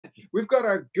we've got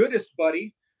our goodest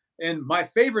buddy and my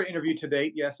favorite interview to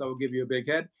date. Yes, I will give you a big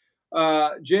head.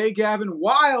 Gaven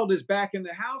Wilde is back in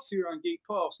the house here on Geek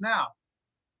Pulse. Now,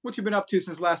 what you been up to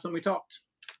since last time we talked?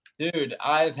 Dude,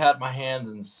 I've had my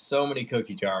hands in so many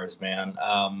cookie jars, man.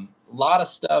 A lot of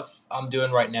stuff I'm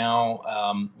doing right now,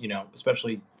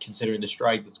 especially considering the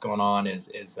strike that's going on,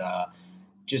 is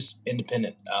just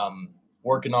independent.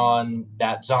 Working on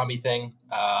that zombie thing,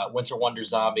 Winter Wonder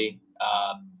Zombie,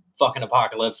 fucking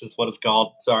apocalypse is what it's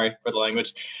called. Sorry for the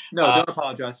language. No, don't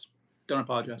apologize. Don't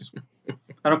apologize.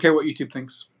 I don't care what YouTube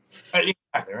thinks.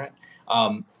 Exactly right.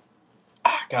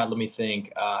 God, let me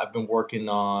think. I've been working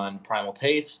on Primal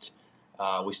Taste.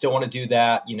 We still want to do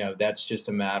that. That's just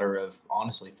a matter of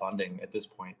honestly funding at this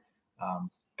point.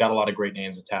 Got a lot of great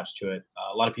names attached to it.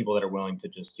 A lot of people that are willing to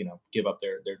just give up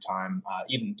their time,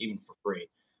 even for free.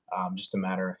 Just a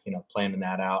matter planning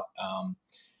that out.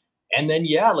 And then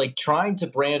like trying to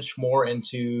branch more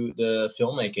into the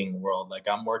filmmaking world. Like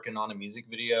I'm working on a music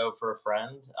video for a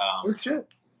friend. Oh shit.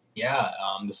 Yeah,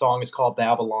 the song is called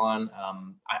Babylon.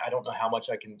 I don't know how much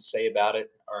I can say about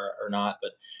it or not,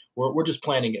 but we're just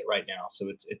planning it right now. So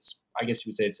it's I guess you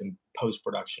would say it's in post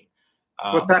production.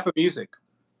 What type of music?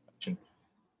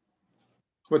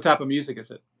 What type of music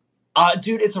is it?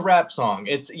 Dude, it's a rap song.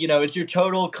 It's it's your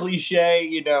total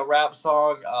cliche rap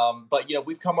song. But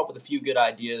we've come up with a few good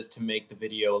ideas to make the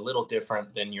video a little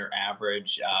different than your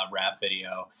average rap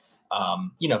video.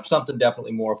 Something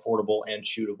definitely more affordable and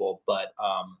shootable, but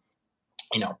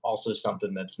also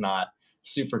something that's not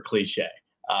super cliche.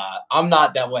 I'm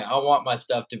not that way. I want my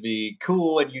stuff to be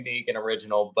cool and unique and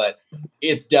original, but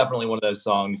it's definitely one of those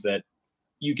songs that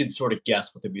you can sort of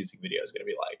guess what the music video is going to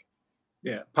be like.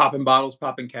 Yeah, popping bottles,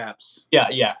 popping caps.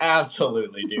 Yeah,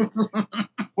 absolutely, dude.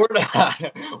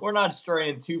 we're not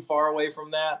straying too far away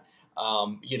from that.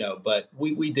 But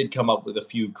we did come up with a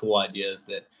few cool ideas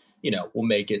that will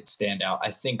make it stand out,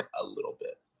 I think, a little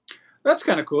bit. That's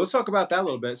kind of cool. Let's talk about that a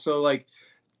little bit. So, like,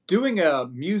 doing a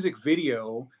music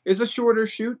video is a shorter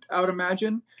shoot, I would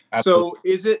imagine. Absolutely. So,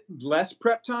 is it less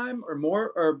prep time or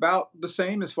more, or about the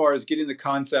same as far as getting the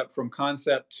concept from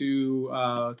concept to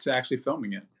actually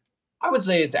filming it? I would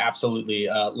say it's absolutely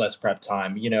less prep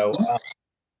time.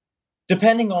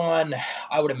 Depending on,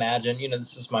 I would imagine,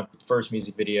 this is my first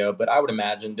music video, but I would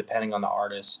imagine depending on the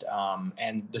artist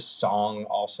and the song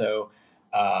also,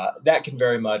 that can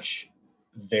very much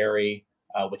vary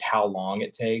with how long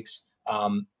it takes.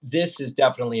 This is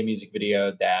definitely a music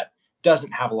video that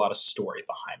doesn't have a lot of story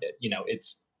behind it.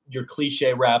 It's your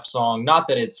cliche rap song. Not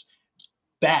that it's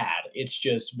bad. It's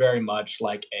just very much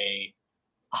like a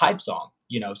hype song.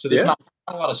 So there's not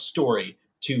a lot of story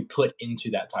to put into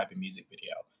that type of music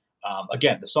video.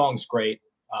 Again, the song's great,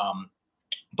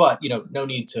 but no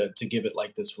need to give it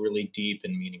like this really deep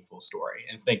and meaningful story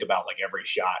and think about like every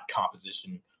shot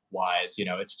composition wise.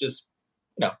 It's just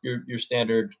your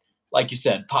standard, like you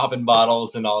said, popping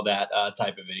bottles and all that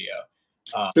type of video.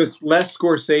 So it's less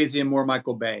Scorsese and more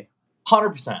Michael Bay.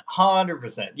 100%.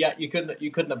 Yeah, you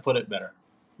couldn't have put it better.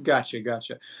 Gotcha.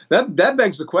 That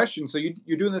begs the question. So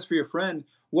you're doing this for your friend.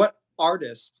 What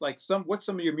artists, what's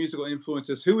some of your musical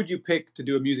influences? Who would you pick to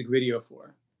do a music video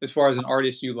for, as far as an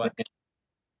artist you like?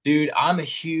 Dude, I'm a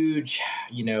huge,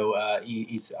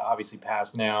 he's obviously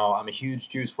passed now. I'm a huge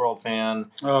Juice WRLD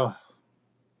fan. Oh,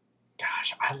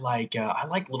 gosh, I like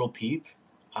Lil Peep.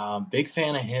 Big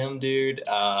fan of him, dude.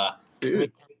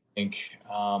 Dude.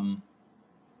 I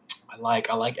like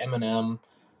Eminem.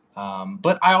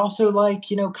 But I also like,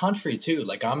 country too.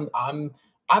 Like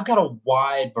I've got a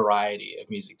wide variety of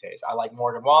music tastes. I like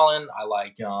Morgan Wallen. I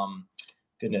like,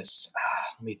 goodness,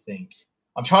 let me think.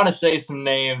 I'm trying to say some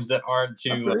names that aren't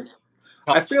too.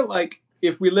 I feel like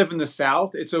if we live in the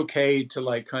South, it's okay to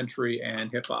like country and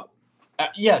hip hop.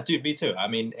 Yeah, dude, me too. I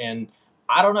mean, and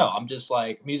I don't know. I'm just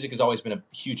like, music has always been a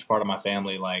huge part of my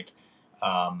family. Like,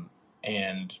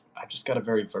 and I just got a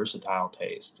very versatile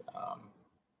taste.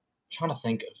 Trying to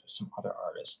think of some other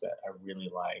artists that I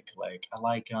really like. Like I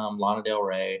like Lana Del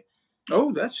Rey.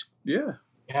 Oh, that's yeah,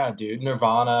 dude.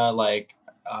 Nirvana. Like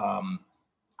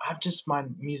my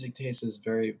music taste is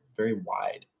very, very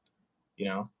wide.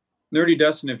 Nerdy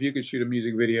Dustin, if you could shoot a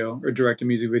music video or direct a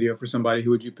music video for somebody,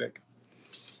 who would you pick?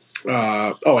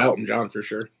 Elton John for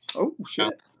sure. Oh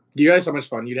shit! Do you guys how much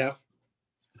fun you'd have?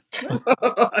 Yeah,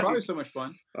 probably so much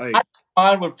fun.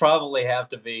 Mine would probably have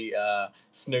to be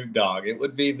Snoop Dogg. It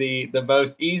would be the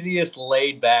most easiest,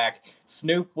 laid back.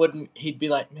 Snoop he'd be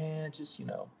like, man, just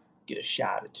get a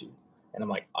shot or two, and I'm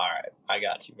like, all right, I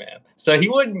got you, man. So he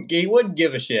wouldn't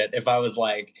give a shit if I was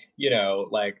like,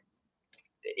 like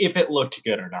if it looked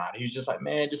good or not. He was just like,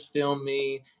 man, just film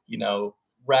me,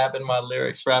 rapping my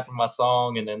lyrics, rapping my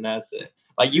song, and then that's it.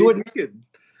 Like You wouldn't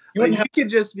could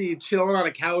just be chilling on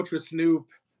a couch with Snoop,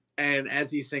 and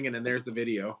as he's singing, and there's the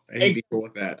video, and he'd be cool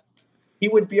with that. He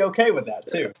would be okay with that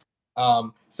too.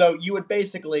 So you would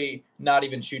basically not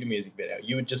even shoot a music video.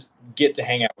 You would just get to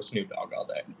hang out with Snoop Dogg all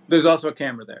day. There's also a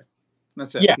camera there.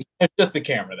 That's it. Yeah, it's just a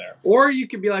camera there. Or you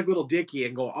could be like Little Dicky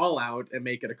and go all out and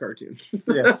make it a cartoon.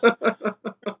 Yes.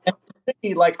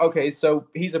 Like, okay, so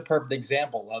he's a perfect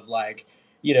example of like,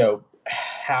 you know,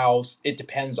 how it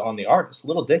depends on the artist.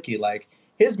 Little Dicky, like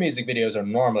his music videos are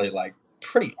normally like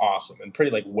pretty awesome and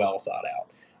pretty like well thought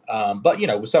out. But you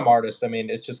know, with some artists, I mean,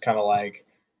 it's just kind of like,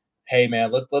 hey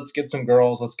man, let's get some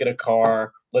girls, let's get a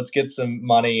car, let's get some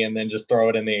money, and then just throw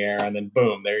it in the air, and then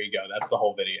boom, there you go. That's the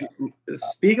whole video.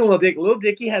 Speaking of Little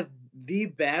Dicky has the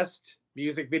best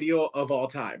music video of all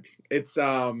time. It's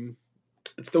the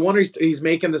one where he's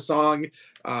making the song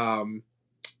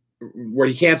where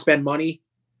he can't spend money.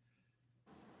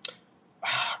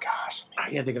 Oh gosh,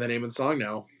 I can't think of the name of the song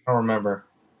now. I don't remember.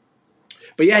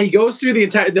 But yeah, he goes through the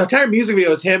entire music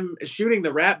video is him shooting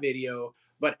the rap video,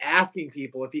 but asking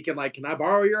people if he can, like, can I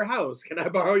borrow your house? Can I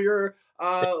borrow your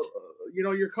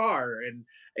your car? And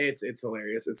it's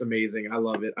hilarious. It's amazing. I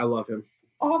love it. I love him.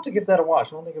 I'll have to give that a watch.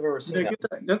 I don't think I've ever seen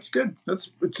that. That's good.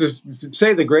 That's to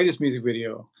say the greatest music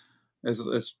video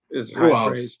is high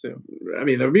praise too. I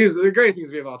mean, the greatest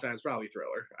music video of all time is probably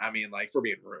Thriller. I mean, like, for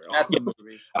being real. That's the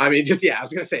movie. I mean, I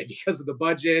was gonna say, because of the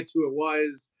budget, who it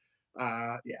was.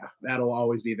 Yeah, that'll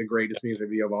always be the greatest music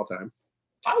video of all time.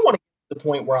 I want to get to the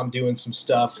point where I'm doing some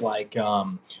stuff like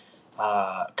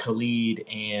Khalid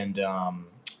and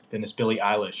then this Billie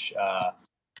Eilish.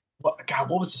 What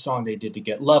was the song they did to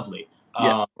get Lovely?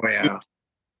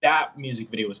 That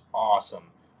music video was awesome.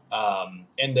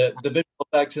 And the visual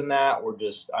effects in that were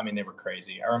just, I mean, they were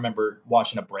crazy. I remember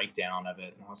watching a breakdown of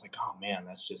it, and I was like, oh man,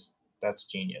 that's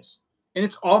genius. And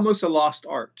it's almost a lost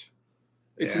art.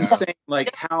 It's insane,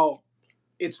 like how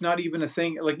it's not even a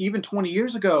thing, like even 20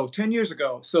 years ago, 10 years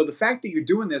ago. So the fact that you're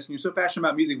doing this and you're so passionate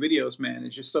about music videos, man,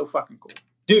 is just so fucking cool.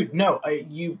 Dude, no,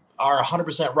 you are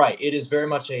 100% right. It is very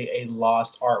much a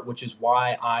lost art, which is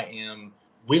why I am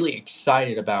really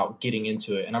excited about getting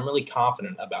into it. And I'm really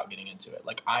confident about getting into it.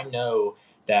 Like, I know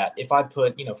that if I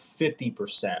put,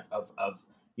 50% of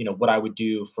what I would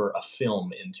do for a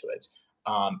film into it,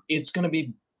 it's going to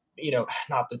be,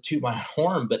 not to toot my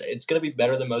horn, but it's going to be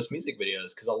better than most music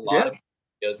videos, because a lot of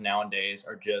videos nowadays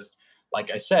are just, like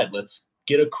I said, let's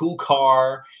get a cool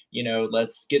car,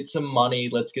 let's get some money,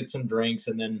 let's get some drinks,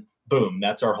 and then boom,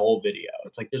 that's our whole video.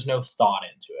 It's like there's no thought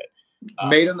into it.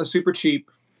 Made on the super cheap,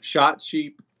 shot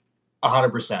cheap.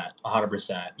 100%.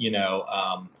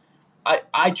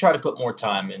 I try to put more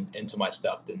time into my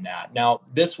stuff than that. Now,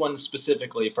 this one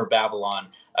specifically for Babylon,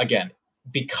 again,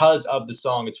 because of the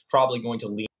song, it's probably going to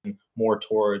lean more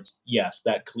towards, yes,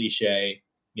 that cliche,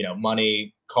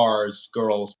 money, cars,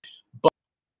 girls. But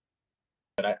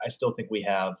I still think we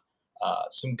have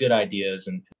some good ideas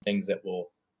and things that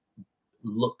will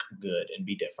look good and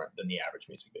be different than the average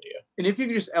music video. And if you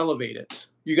can just elevate it,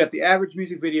 you got the average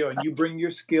music video and you bring your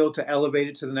skill to elevate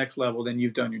it to the next level, then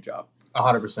you've done your job.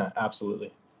 100%.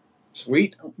 Absolutely.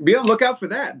 Sweet. Be on the lookout for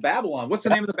that. Babylon. What's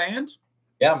the name of the band?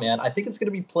 Yeah, man. I think it's going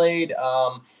to be played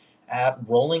at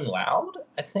Rolling Loud,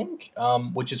 I think,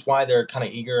 which is why they're kind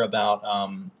of eager about,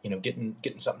 getting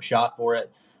something shot for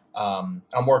it. I'm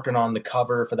working on the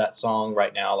cover for that song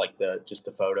right now, like just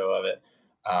the photo of it.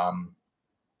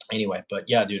 Anyway, but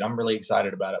yeah, dude, I'm really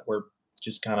excited about it. We're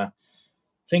just kind of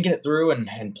thinking it through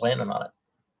and planning on it.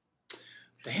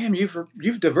 Damn,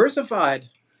 you've diversified.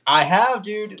 I have,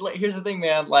 dude. Here's the thing,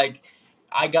 man. Like,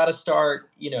 I gotta start.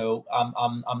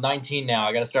 I'm 19 now.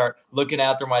 I gotta start looking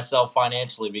after myself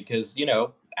financially because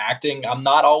acting. I'm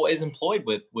not always employed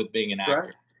with being an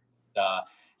actor. Right.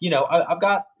 I've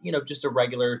got just a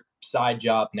regular side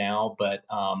job now, but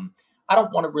I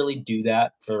don't want to really do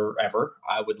that forever.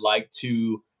 I would like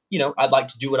to. I'd like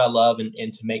to do what I love and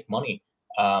to make money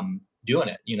doing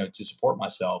it, to support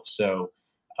myself. So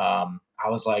I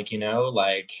was like,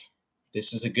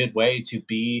 this is a good way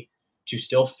to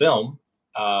still film,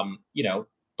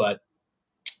 but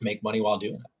make money while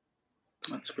doing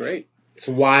it. That's great. It's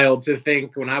wild to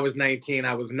think when I was 19,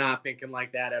 I was not thinking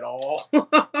like that at all.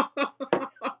 What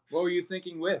were you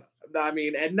thinking with? I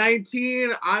mean, at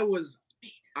 19, I was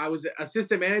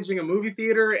assistant managing a movie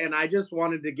theater, and I just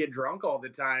wanted to get drunk all the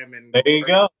time. And there you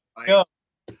go.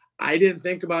 I didn't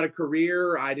think about a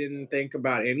career. I didn't think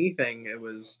about anything.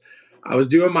 I was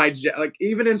doing like,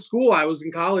 even in school, I was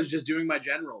in college just doing my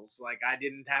generals. Like, I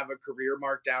didn't have a career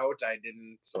marked out.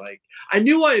 I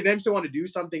knew I eventually wanted to do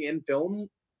something in film,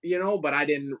 but I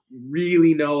didn't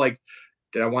really know, like,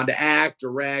 Did I want to act,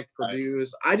 direct,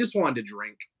 produce? I just wanted to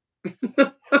drink.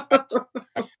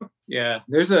 Yeah,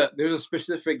 there's a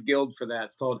specific guild for that.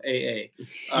 It's called AA.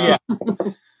 Yeah.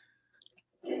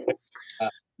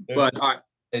 But all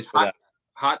right,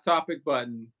 hot topic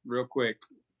button, real quick.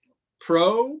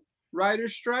 Pro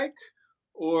writer's strike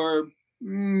or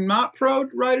not pro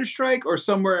writer's strike or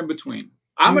somewhere in between?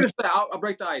 I'm going to say, I'll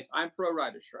break the ice. I'm pro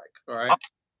writer's strike. All right. I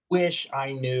wish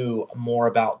I knew more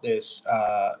about this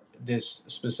this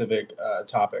specific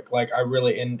topic. Like I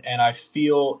really and I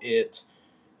feel it.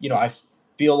 I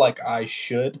feel like I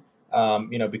should.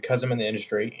 Because I'm in the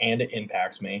industry and it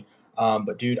impacts me.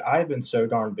 But dude, I've been so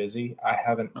darn busy. I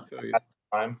haven't had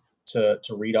time to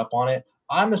read up on it.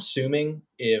 I'm assuming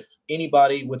if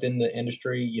anybody within the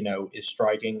industry, is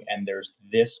striking and there's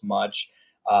this much,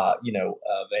 of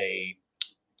a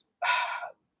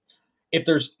if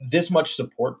there's this much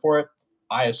support for it,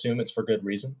 I assume it's for good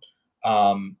reason.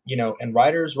 And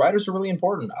writers are really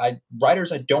important.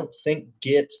 Writers I don't think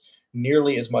get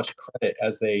nearly as much credit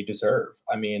as they deserve.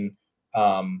 I mean,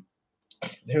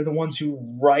 they're the ones who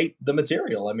write the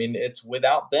material. I mean, it's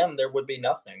without them there would be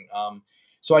nothing.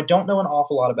 So I don't know an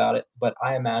awful lot about it, but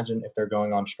I imagine if they're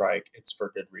going on strike, it's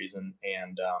for good reason.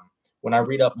 And when I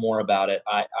read up more about it,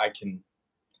 I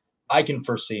can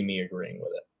foresee me agreeing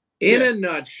with it. In a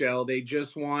nutshell, they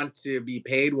just want to be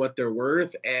paid what they're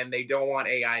worth, and they don't want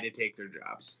AI to take their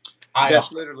jobs.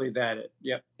 That's literally that.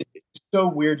 Yep. It's so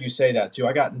weird you say that too.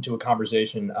 I got into a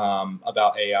conversation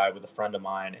about AI with a friend of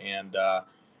mine, and I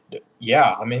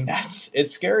mean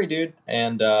it's scary, dude.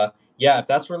 And if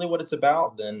that's really what it's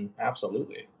about, then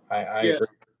absolutely, I agree.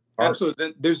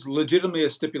 Absolutely. There's legitimately a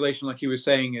stipulation, like he was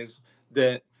saying, is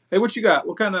that hey, what you got?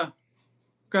 What kind of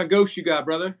ghost you got,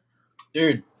 brother?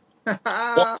 Dude.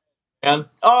 And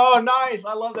oh, nice!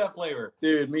 I love that flavor,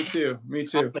 dude. Me too.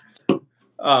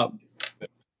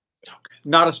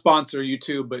 Not a sponsor,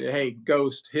 YouTube, but hey,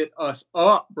 Ghost, hit us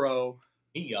up, bro.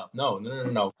 Me up?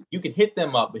 No. You can hit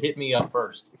them up, but hit me up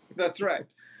first. That's right.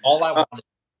 All I want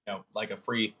is, like a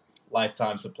free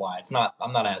lifetime supply.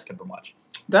 I'm not asking for much.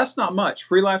 That's not much.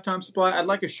 Free lifetime supply. I'd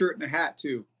like a shirt and a hat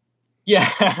too.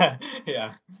 Yeah,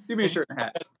 yeah. Give me a shirt and a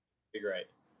hat. That'd be great.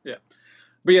 Yeah.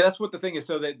 But yeah, that's what the thing is.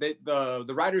 So that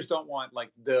the writers don't want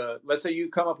let's say you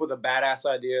come up with a badass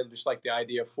idea, just like the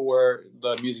idea for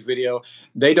the music video.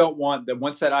 They don't want that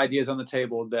once that idea is on the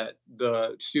table that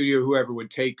the studio, whoever,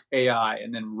 would take AI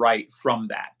and then write from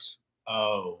that.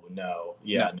 Oh no,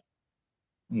 yeah,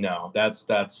 no, that's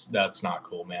not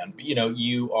cool, man. But,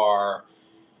 you are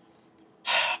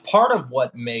part of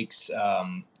what makes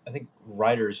I think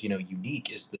writers,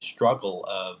 unique is the struggle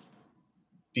of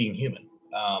being human.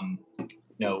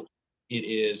 It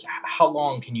is how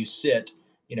long can you sit,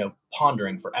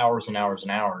 pondering for hours and hours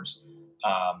and hours,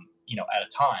 at a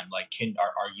time. Like,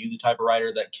 are you the type of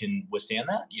writer that can withstand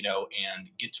that, and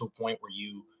get to a point where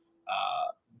you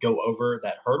go over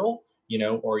that hurdle,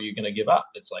 or are you going to give up?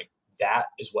 It's like that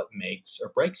is what makes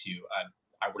or breaks you.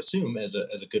 I would assume as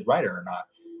a good writer or not.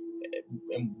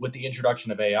 And with the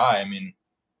introduction of AI, I mean,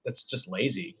 that's just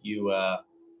lazy. No,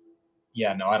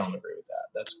 I don't agree with that.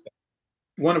 That's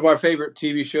one of our favorite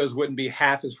TV shows wouldn't be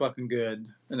half as fucking good,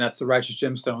 and that's The Righteous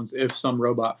Gemstones, if some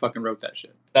robot fucking wrote that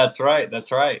shit. That's right. That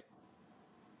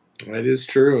is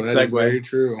true. That is very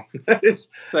true. That is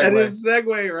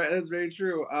segue, right? That's very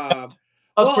true.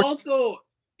 Also,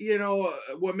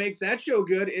 what makes that show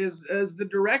good is the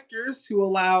directors who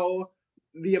allow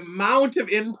the amount of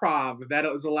improv that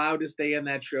is allowed to stay in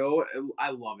that show.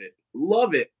 I love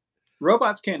it.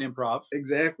 Robots can't improv.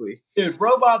 Exactly. Dude,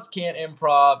 robots can't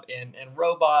improv, and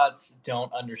robots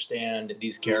don't understand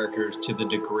these characters to the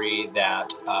degree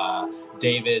that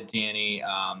David, Danny,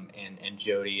 and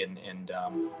Jody and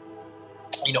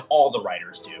all the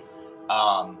writers do.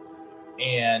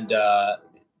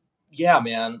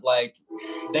 Man, like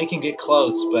they can get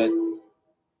close, but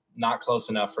not close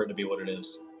enough for it to be what it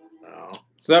is. Oh.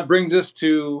 So that brings us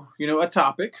to, a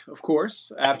topic, of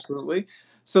course. Absolutely.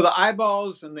 So the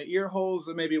eyeballs and the ear holes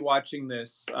that may be watching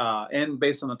this, and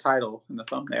based on the title and the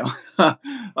thumbnail,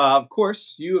 of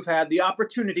course, you have had the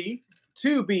opportunity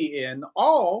to be in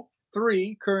all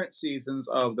 3 current seasons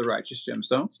of The Righteous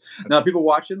Gemstones. Now, people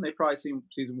watching, they probably seen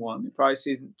season 1, they probably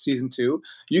seen season 2.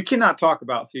 You cannot talk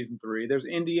about season 3. There's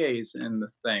NDAs in the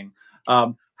thing.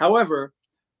 However,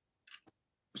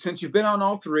 since you've been on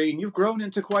all 3 and you've grown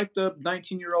into quite the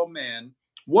 19-year-old man,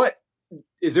 what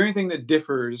is there anything that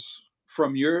differs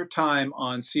from your time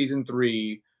on season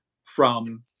 3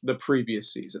 from the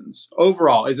previous seasons?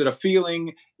 Overall, is it a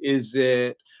feeling? Is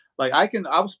it like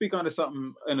I'll speak onto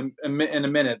something in a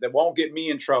minute that won't get me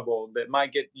in trouble, that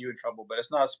might get you in trouble, but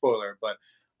it's not a spoiler. But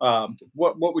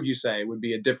What would you say would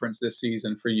be a difference this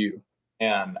season for you?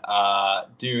 And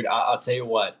dude, I'll tell you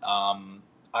what.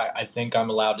 I think I'm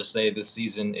allowed to say this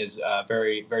season is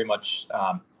very, very much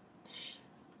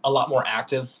a lot more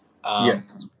active. Yeah.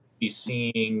 Be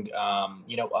seeing,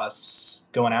 us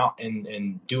going out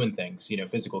and doing things,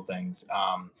 physical things.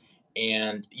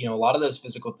 And a lot of those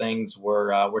physical things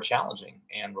were challenging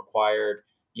and required,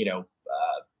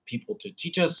 people to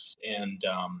teach us. And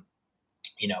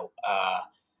you know,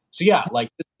 so yeah, like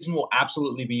this season will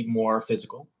absolutely be more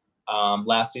physical.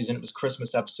 Last season it was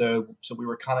Christmas episode, so we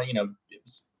were kind of, it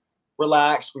was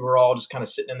relaxed. We were all just kind of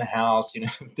sitting in the house.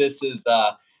 This is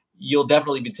you'll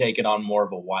definitely be taken on more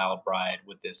of a wild ride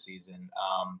with this season.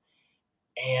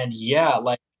 And yeah,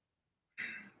 like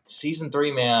season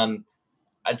three, man,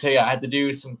 I tell you, I had to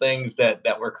do some things that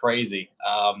were crazy.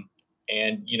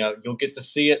 And you'll get to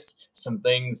see it. Some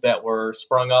things that were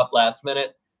sprung up last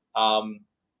minute.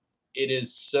 It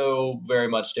is so very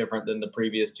much different than the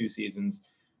previous two seasons.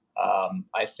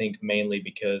 I think mainly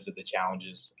because of the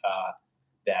challenges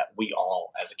that we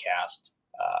all, as a cast,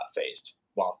 faced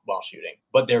while shooting.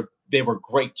 But they were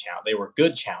great challenge. They were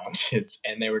good challenges,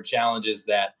 and they were challenges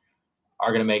that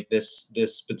are going to make this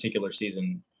particular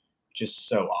season just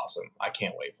so awesome. I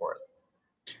can't wait for it.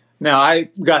 Now, I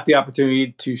got the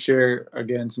opportunity to share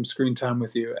again some screen time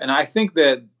with you, and I think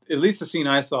that at least the scene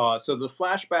I saw, so the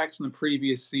flashbacks in the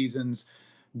previous seasons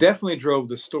definitely drove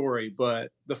the story, but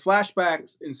the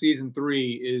flashbacks in season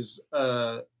three is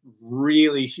a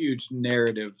really huge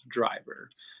narrative driver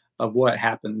of what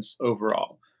happens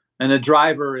overall. And the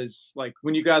driver is like,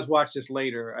 when you guys watch this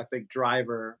later, I think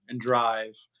driver and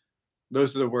drive,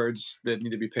 those are the words that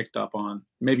need to be picked up on.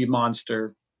 Maybe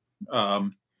monster.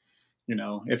 Um,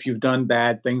 if you've done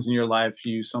bad things in your life,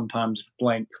 you sometimes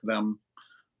blank them.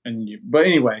 But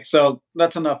anyway, so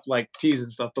that's enough like teasing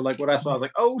stuff. But like what I saw, I was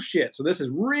like, oh shit! So this is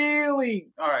really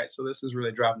all right. So this is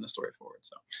really driving the story forward.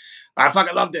 So I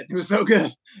fucking loved it. It was so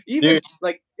good. Even Dude.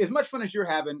 like as much fun as you're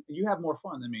having, you have more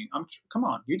fun than me. Come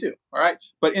on, you do. All right.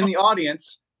 But in the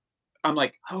audience, I'm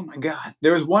like, oh my god.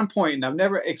 There was one point, and I've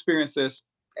never experienced this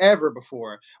ever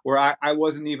before, where I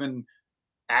wasn't even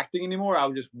acting anymore. I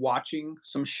was just watching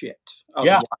some shit. I was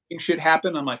watching shit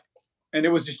happen. I'm like, and it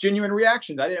was just genuine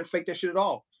reactions. I didn't fake that shit at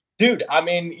all. Dude, I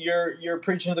mean, you're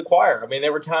preaching to the choir. I mean,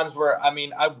 there were times where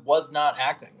I was not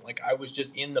acting. Like I was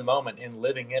just in the moment and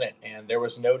living in it, and there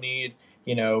was no need,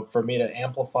 for me to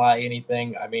amplify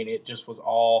anything. I mean, it just was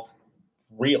all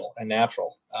real and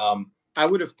natural. I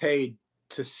would have paid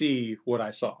to see what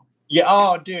I saw. Yeah.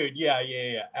 Oh, dude. Yeah.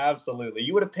 Absolutely.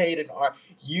 You would have paid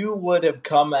you would have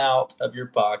come out of your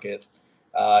pocket.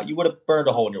 You would have burned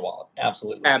a hole in your wallet.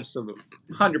 Absolutely.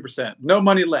 100%. No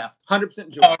money left. 100%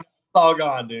 joy. Oh, it's all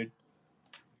gone, dude.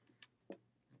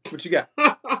 What you got?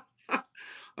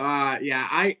 Yeah,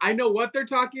 I know what they're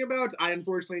talking about. I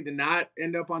unfortunately did not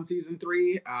end up on season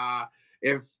 3.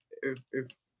 If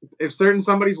certain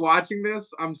somebody's watching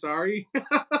this, I'm sorry.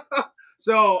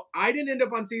 So I didn't end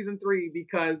up on season 3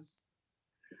 because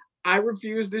I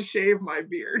refused to shave my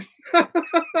beard.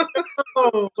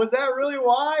 Oh, was that really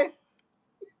why?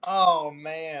 Oh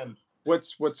man.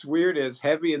 What's weird is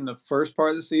Heavy in the first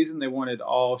part of the season, they wanted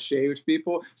all shaved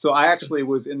people. So I actually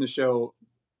was in the show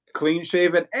clean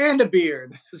shaven and a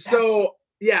beard. So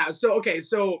yeah, so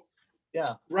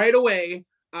yeah, right away,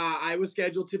 I was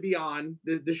scheduled to be on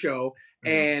the show,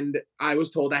 and I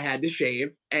was told I had to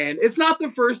shave. And it's not the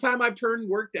first time I've turned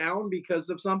work down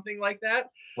because of something like that.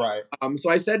 Right.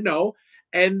 So I said no,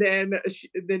 and then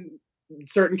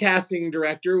certain casting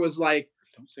director was like,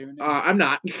 "Don't say your name." I'm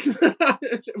not.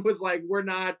 It was like, we're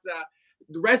not.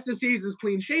 The rest of the season is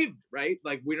clean shaved, right?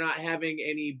 Like we're not having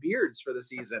any beards for the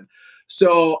season.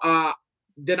 So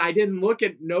then I didn't look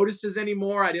at notices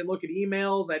anymore. I didn't look at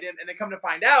emails. And then come to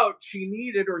find out, he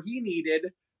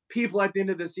needed people at the end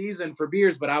of the season for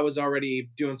beards, but I was already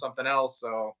doing something else.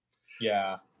 So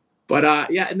yeah.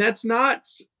 But yeah, and that's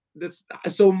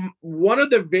so one of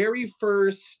the very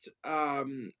first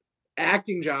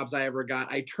acting jobs I ever got,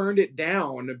 I turned it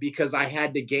down because I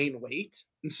had to gain weight.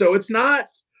 And so it's not,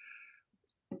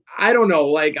 I don't know,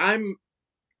 like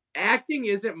acting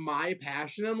isn't my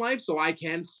passion in life, so I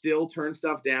can still turn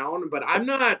stuff down, but I don't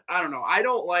know. I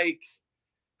don't like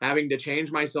having to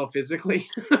change myself physically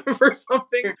for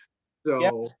something.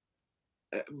 So,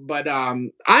 yeah. But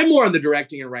I'm more on the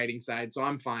directing and writing side, so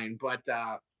I'm fine. But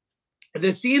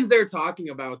the scenes they're talking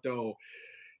about, though,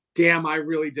 Damn, I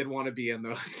really did want to be in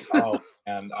those. Oh,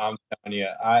 and I'm telling you,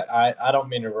 I don't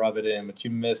mean to rub it in, but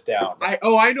you missed out.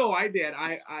 I know I did.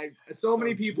 So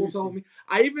many So people juicy. told me.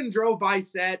 I even drove by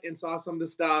set and saw some of the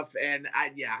stuff, and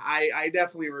I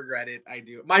definitely regret it. I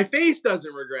do. My face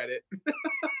doesn't regret it.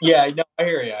 Yeah, no, I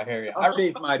hear you. I hear you. I'll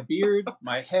shave my beard,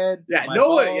 my head, Yeah, my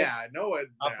no one. balls. Yeah, no one.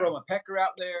 I'll throw my pecker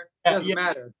out there. Yeah, Doesn't yeah.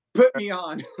 matter. Put me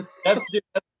on. That's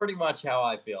pretty much how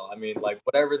I feel. I mean, like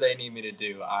whatever they need me to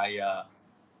do,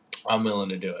 I'm willing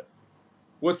to do it.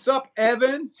 What's up,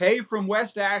 Evan? Hey, from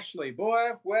West Ashley.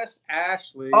 Boy, West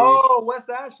Ashley. Oh, West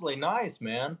Ashley. Nice,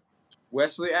 man.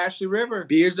 Wesley Ashley River.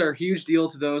 Beards are a huge deal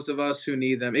to those of us who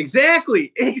need them.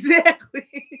 Exactly.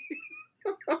 Exactly.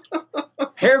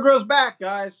 Hair grows back,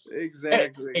 guys.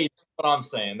 Exactly. Hey, that's what I'm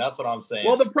saying. That's what I'm saying.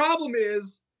 Well, the problem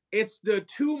is it's the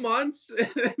 2 months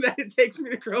that it takes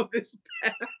me to grow this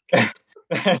back.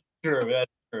 That's true.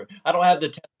 That's true. I don't have the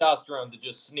testosterone to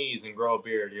just sneeze and grow a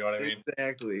beard. You know what I mean?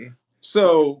 Exactly.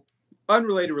 So,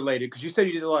 unrelated, related, because you said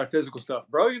you did a lot of physical stuff,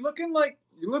 bro. You're looking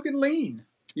lean.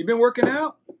 You been working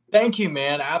out? Thank you,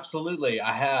 man. Absolutely,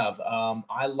 I have.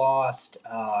 I lost.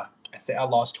 I think I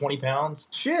lost 20 pounds.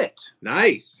 Shit.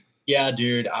 Nice. Yeah,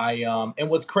 dude. And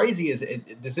what's crazy is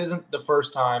this isn't the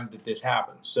first time that this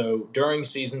happened. So during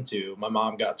season 2, my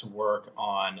mom got to work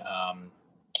on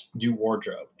do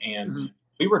wardrobe, and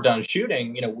we were done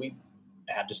shooting. You know, we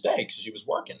had to stay because she was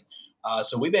working.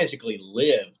 So we basically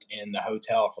lived in the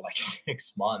hotel for like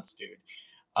 6 months, dude.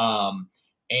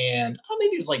 And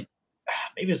maybe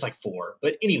it was like 4,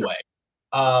 but anyway,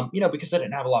 because I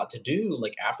didn't have a lot to do.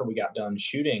 Like after we got done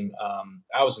shooting,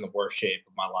 I was in the worst shape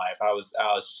of my life. I was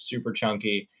super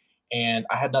chunky, and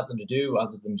I had nothing to do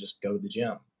other than just go to the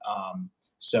gym.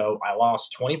 So I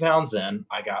lost 20 pounds. Then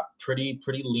I got pretty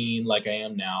lean, like I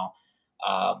am now.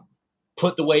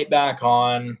 Put the weight back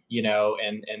on,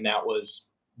 and that was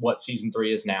what season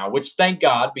 3 is now, which thank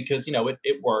God, because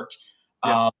it worked.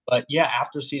 Yeah. But yeah,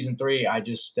 after season 3, I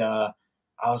just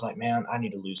I was like, man, I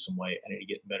need to lose some weight. I need to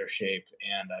get in better shape,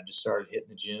 and I just started hitting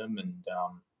the gym and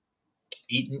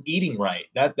eating right.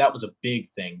 That was a big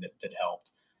thing that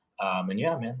helped. And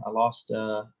yeah, man, I lost.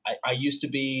 I used to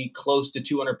be close to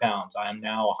 200 pounds. I am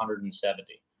now 170.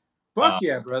 Fuck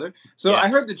yeah, brother. So yeah. I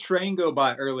heard the train go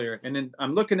by earlier, and then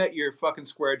I'm looking at your fucking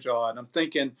square jaw, and I'm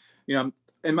thinking,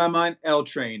 in my mind, L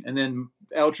train, and then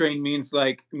L train means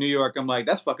like New York. I'm like,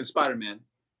 that's fucking Spider-Man.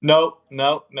 No,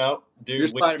 dude. You're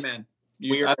Spider-Man.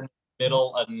 We are in the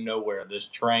middle of nowhere. This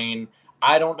train,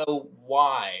 I don't know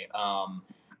why,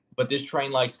 but this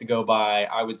train likes to go by,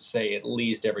 I would say, at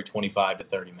least every 25 to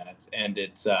 30 minutes. And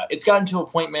it's gotten to a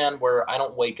point, man, where I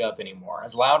don't wake up anymore.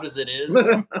 As loud as it is,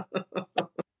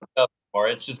 or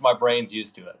it's just my brain's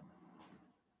used to it.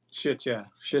 Shit, yeah.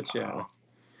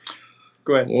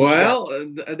 Go ahead. Well,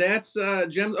 that's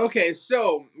Gems. Okay,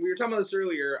 so we were talking about this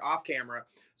earlier off camera.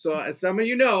 So as some of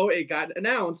you know, it got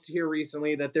announced here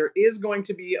recently that there is going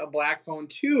to be a Black Phone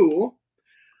 2.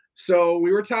 So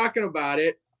we were talking about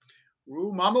it.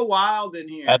 Ooh, Mama Wilde in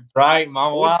here. That's right,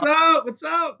 Mama Wilde. What's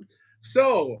up?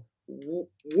 So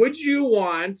would you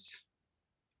want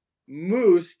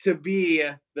Moose to be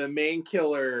the main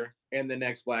killer in the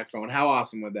next Black Phone? How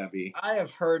awesome would that be?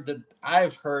 I've heard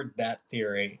that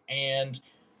theory, and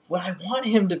would I want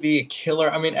him to be a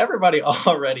killer? I mean, everybody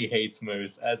already hates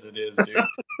Moose as it is, dude.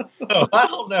 So I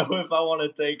don't know if I want to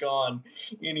take on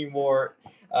any more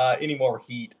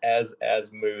heat as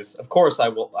Moose. Of course, I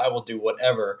will do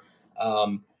whatever,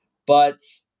 but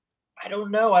I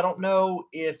don't know. I don't know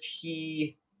if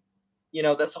he,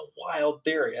 that's a wild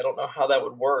theory. I don't know how that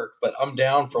would work, but I'm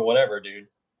down for whatever, dude.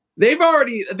 They've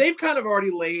kind of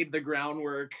already laid the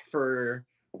groundwork for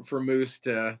Moose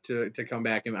to come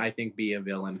back and I think be a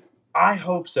villain. I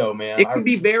hope so, man. It could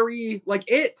be very like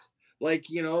It, like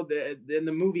in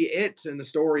the movie It, in the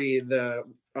story, the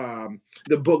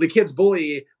kid's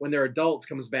bully when they're adults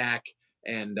comes back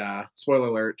and spoiler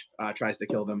alert, tries to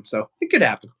kill them. So it could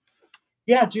happen.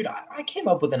 Yeah, dude, I came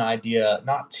up with an idea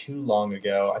not too long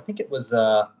ago. I think it was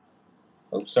I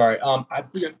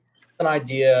an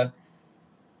idea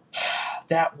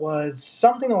that was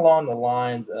something along the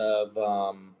lines of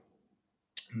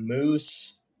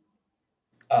Moose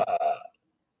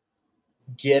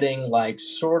getting like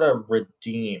sort of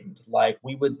redeemed. Like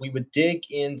we would dig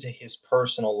into his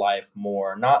personal life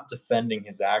more, not defending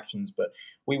his actions, but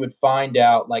we would find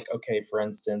out, like, okay, for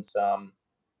instance,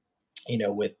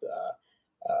 with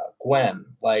Gwen,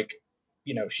 like,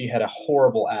 she had a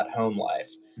horrible at-home life.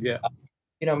 Yeah.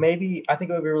 Maybe I think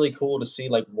it would be really cool to see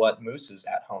like what Moose's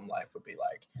at-home life would be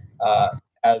like,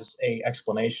 as a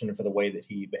explanation for the way that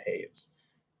he behaves.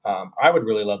 I would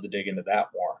really love to dig into that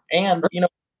more. And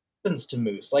happens to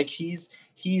Moose? Like he's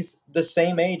the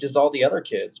same age as all the other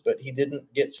kids, but he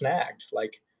didn't get snagged.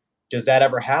 Like, does that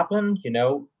ever happen? You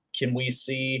know, can we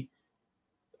see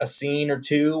a scene or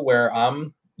two where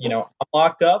I'm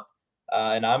locked up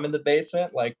and I'm in the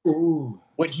basement? Like, Ooh.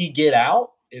 would he get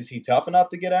out? Is he tough enough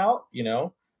to get out? You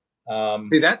know,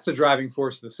 See, that's the driving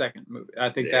force of the second movie. I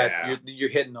think that Yeah. you're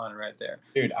hitting on it right there.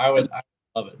 dude, I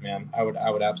love it, man. I would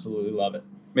absolutely love it.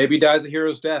 Maybe he dies a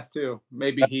hero's death too.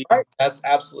 Maybe he. Right. That's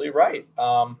absolutely right.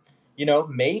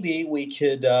 Maybe we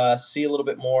could see a little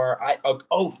bit more.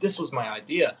 This was my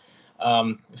idea.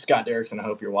 Scott Derrickson, I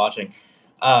hope you're watching.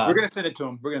 We're gonna send it to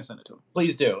him.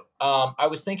 Please do. I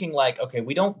was thinking, like, okay,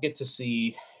 we don't get to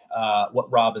see what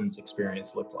Robin's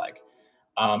experience looked like.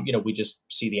 We just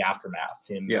see the aftermath.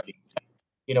 Him. Yeah.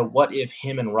 What if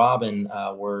him and Robin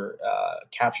were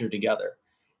captured together,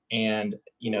 and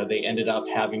they ended up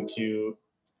having to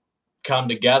come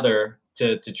together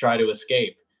to try to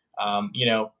escape.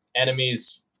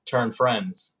 Enemies turn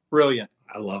friends. Brilliant.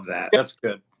 I love that. That's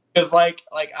good. Because like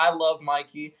I love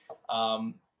Mikey,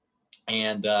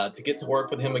 and to get to work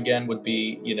with him again would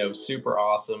be super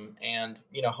awesome. And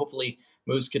hopefully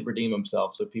Moose could redeem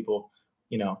himself, so people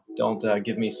don't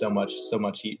give me so much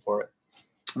heat for it.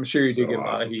 I'm sure you do get a lot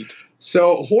of awesome. heat.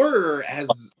 So horror has,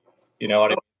 what I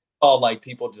mean? All like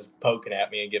people just poking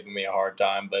at me and giving me a hard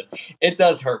time, but it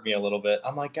does hurt me a little bit.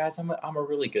 I'm like, guys, I'm a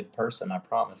really good person, I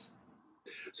promise.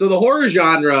 so the horror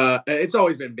genre, it's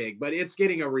always been big, but it's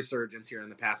getting a resurgence here in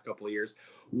the past couple of years.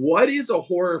 What is a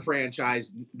horror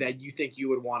franchise that you think you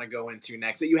would want to go into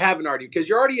next that you haven't already? Because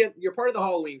you're part of the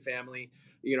Halloween family.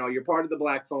 You're part of the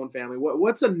Black Phone family.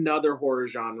 What's another horror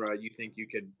genre you think you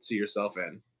could see yourself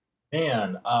in?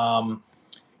 Man,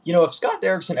 if Scott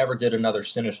Derrickson ever did another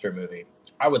Sinister movie,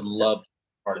 I would love to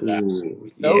be part of that.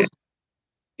 Ooh, Those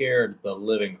scared the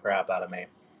living crap out of me.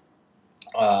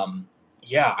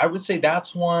 I would say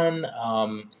that's one.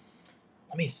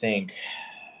 Let me think.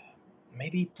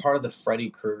 Maybe part of the Freddy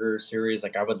Krueger series.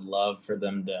 Like, I would love for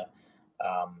them to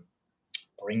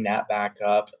bring that back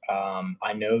up.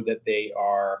 I know that they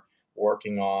are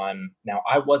working on. Now,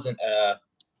 I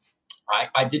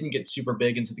didn't get super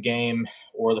big into the game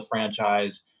or the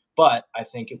franchise, but I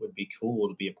think it would be cool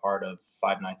to be a part of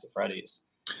Five Nights at Freddy's.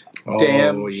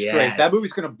 Damn straight. That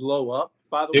movie's gonna blow up,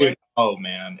 by the way. Oh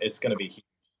man, it's gonna be huge.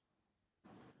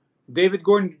 David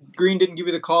Gordon Green didn't give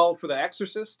you the call for The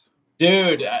Exorcist?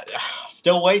 Dude,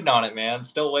 still waiting on it, man.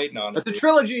 Still waiting on it. It's a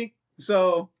trilogy,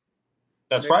 so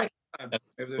that's right.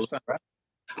 Maybe there's time.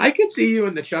 I could see you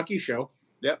in the Chucky show.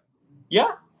 Yep.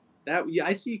 Yeah.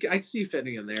 I see you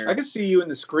fitting in there. I could see you in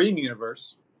the Scream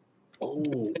universe.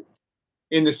 Oh.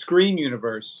 In the Scream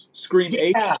universe. Scream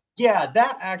 8. Yeah,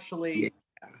 that actually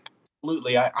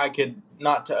absolutely. I could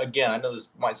not to again, I know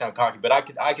this might sound cocky, but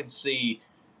I could see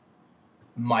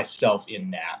myself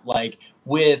in that. Like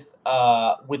with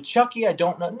Chucky, I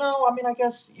don't know. No, I mean, I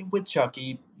guess with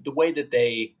Chucky, the way that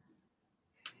they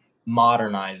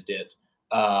modernized it,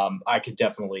 I could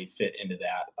definitely fit into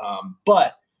that.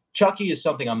 But Chucky is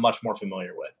something I'm much more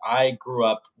familiar with. I grew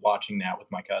up watching that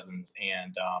with my cousins,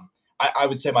 and I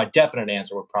would say my definite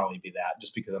answer would probably be that,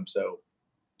 just because I'm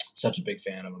such a big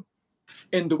fan of him.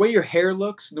 And the way your hair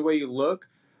looks, the way you look,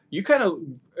 you kind of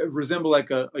resemble like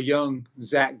a young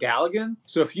Zach Galligan.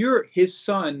 So if you're his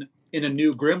son in a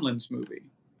new Gremlins movie.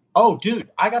 Oh, dude,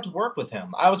 I got to work with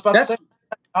him. I was about to say,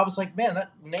 I was like, man,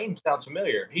 that name sounds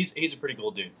familiar. He's a pretty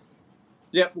cool dude.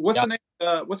 Yeah. What's the name?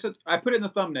 What's it? I put it in the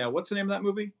thumbnail. What's the name of that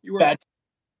movie? You were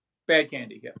Bad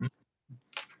Candy. Yeah. Mm-hmm.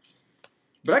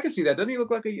 But I can see that. Doesn't he look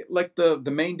like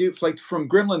the main dude, like from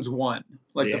Gremlins 1,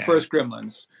 like the first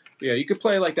Gremlins? Yeah, you could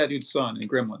play like that dude's son in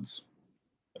Gremlins.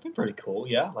 That'd be pretty cool.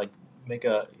 Yeah, like make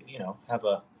a have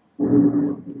a.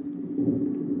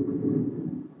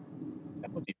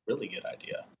 That would be a really good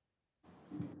idea.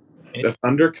 The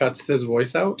thunder cuts his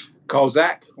voice out. Call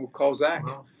Zach. We'll call Zach.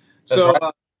 Wow. So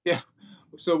yeah.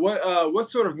 So what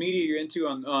sort of media are you into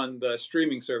on the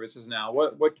streaming services now?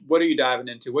 What are you diving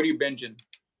into? What are you binging?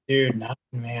 Dude, nothing,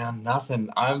 man, nothing.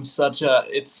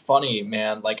 It's funny,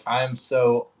 man. Like, I'm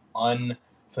so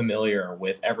unfamiliar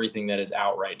with everything that is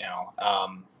out right now.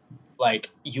 Like,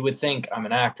 you would think I'm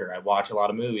an actor. I watch a lot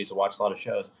of movies. I watch a lot of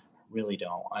shows. I really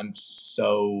don't. I'm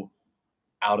so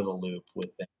out of the loop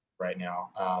with things right now.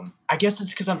 I guess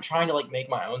it's because I'm trying to, like, make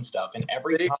my own stuff. And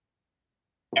every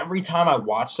time I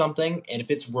watch something, and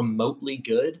if it's remotely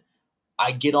good,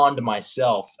 I get on to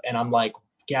myself, and I'm like,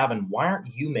 Gavin, why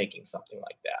aren't you making something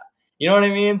like that? You know what I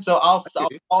mean? So I'll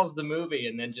pause the movie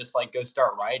and then just like go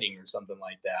start writing or something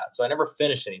like that. So I never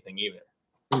finish anything either.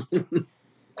 You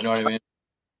know what I mean?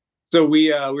 So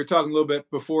we were talking a little bit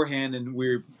beforehand, and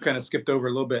we kind of skipped over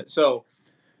a little bit. So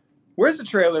Where's the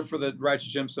trailer for the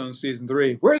Righteous Gemstones season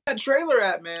 3? Where's that trailer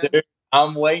at, man? Dude,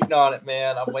 I'm waiting on it,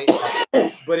 man. I'm waiting on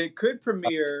it. But it could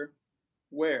premiere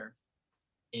where?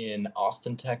 In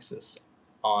Austin, Texas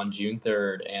on June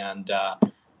 3rd. And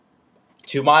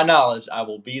to my knowledge, I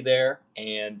will be there.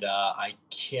 And I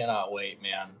cannot wait,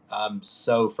 man. I'm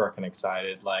so freaking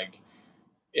excited. Like,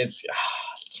 it's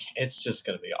just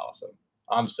going to be awesome.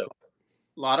 I'm so.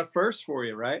 A lot of firsts for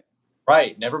you, right?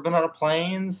 Right. Never been on a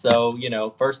plane. So,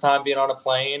 first time being on a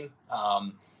plane.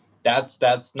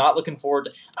 That's not looking forward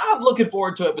to. I'm looking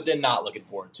forward to it, but then not looking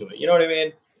forward to it. You know what I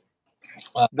mean?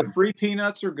 The free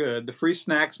peanuts are good. The free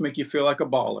snacks make you feel like a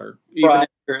baller, even if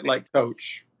you're like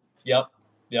Coach. Yep.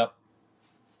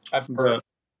 I've heard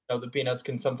the peanuts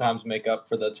can sometimes make up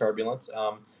for the turbulence.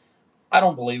 I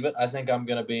don't believe it. I think I'm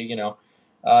going to be,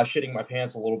 shitting my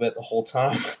pants a little bit the whole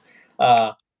time.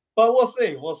 But we'll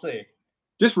see. We'll see.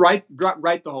 Just write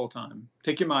the whole time.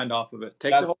 Take your mind off of it.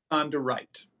 Take the whole time to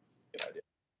write. Good idea.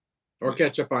 Or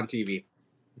catch up on TV.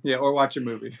 Yeah, or watch a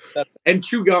movie. And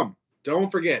chew gum.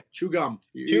 Don't forget, chew gum.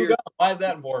 Chew gum. Why is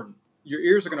that important? Your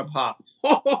ears are going to pop.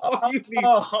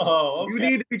 You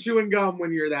need to be chewing gum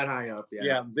when you're that high up.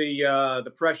 Yeah,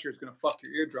 the pressure is going to fuck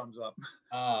your eardrums up.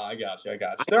 I got you. I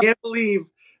can't believe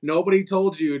nobody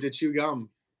told you to chew gum.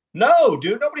 No,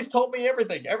 dude, nobody's told me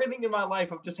everything. Everything in my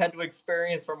life I've just had to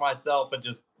experience for myself and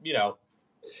just,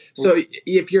 So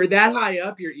if you're that high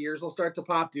up, your ears will start to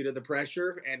pop due to the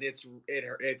pressure, and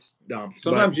it's dumb.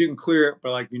 Sometimes you can clear it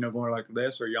by going like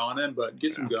this or yawning, but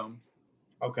get some gum.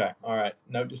 Okay, all right.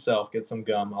 Note to self, get some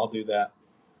gum. I'll do that.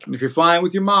 And if you're flying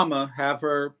with your mama, have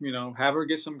her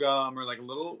get some gum or like a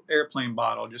little airplane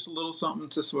bottle, just a little something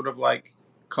to sort of like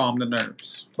calm the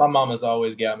nerves. My mama's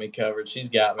always got me covered. She's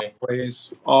got me.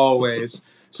 Always.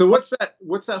 So what's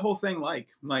that whole thing like?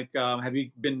 Like, have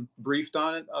you been briefed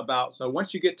on it about? So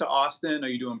once you get to Austin, are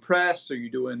you doing press? Are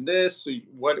you doing this?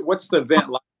 What's the event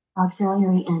like?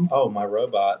 Auxiliary in. Oh, my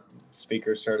robot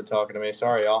speaker started talking to me.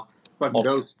 Sorry, y'all. Fucking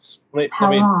ghosts. Let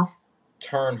me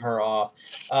turn her off.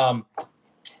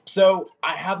 So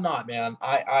I have not, man.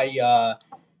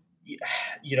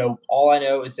 All I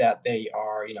know is that they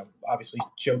are, obviously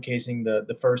showcasing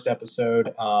the first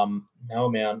episode. No,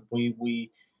 man,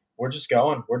 we're just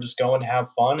going. We're just going to have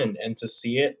fun and to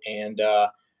see it. And,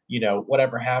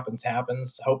 whatever happens.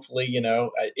 Hopefully,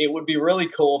 it would be really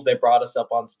cool if they brought us up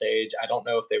on stage. I don't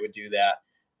know if they would do that.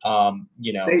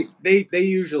 They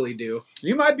usually do.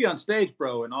 You might be on stage,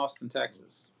 bro, in Austin,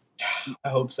 Texas. I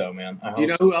hope so, man. Do you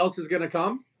know who else is going to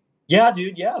come? Yeah,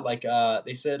 dude. Yeah. Like,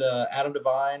 they said, Adam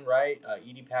Devine, right?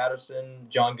 Edie Patterson,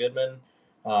 John Goodman.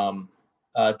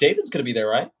 David's going to be there,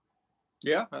 right?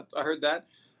 Yeah, I heard that.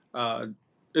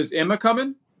 Is Emma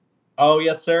coming? Oh,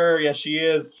 yes, sir. Yes, she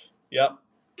is. Yep.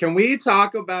 Can we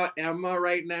talk about Emma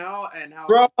right now and how?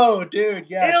 Bro, dude,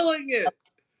 yeah. Killing it.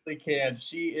 She can.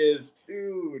 She is,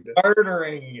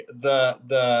 murdering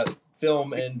the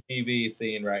film and TV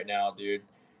scene right now, dude.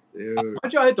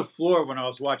 How'd y'all hit the floor when I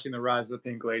was watching The Rise of the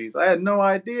Pink Ladies? I had no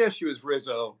idea she was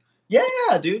Rizzo. Yeah,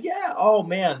 dude. Yeah. Oh,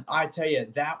 man. I tell you,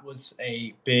 that was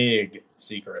a big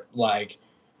secret. Like,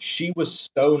 she was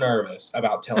so nervous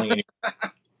about telling anyone.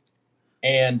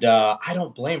 And I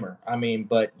don't blame her. I mean,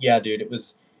 but yeah, dude, it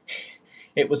was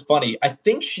funny. I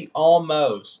think she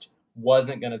almost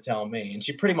wasn't going to tell me. And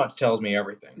she pretty much tells me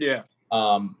everything. Yeah.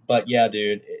 But yeah,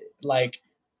 dude, like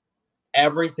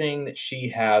everything that she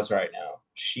has right now,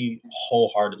 she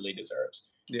wholeheartedly deserves.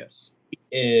 Yes. She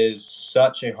is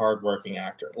such a hardworking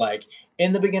actor. Like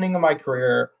in the beginning of my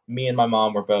career, me and my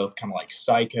mom were both kind of like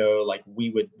psycho. Like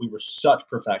we were such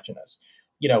perfectionists,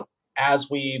 as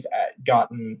we've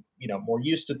gotten, more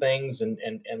used to things and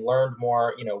learned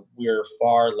more, we're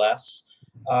far less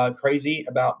crazy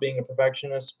about being a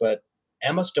perfectionist, but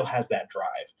Emma still has that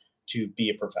drive to be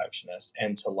a perfectionist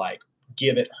and to like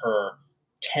give it her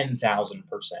 10,000%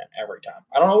 every time.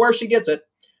 I don't know where she gets it.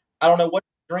 I don't know what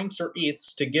she drinks or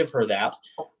eats to give her that.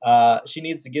 She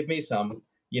needs to give me some,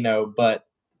 but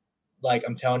like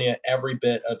I'm telling you, every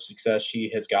bit of success she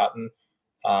has gotten,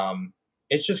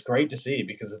 it's just great to see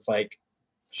because it's like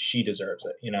she deserves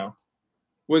it,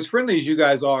 Well, as friendly as you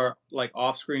guys are, like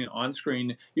off screen and on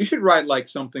screen, you should write like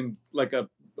something like a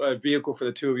vehicle for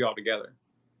the two of y'all together.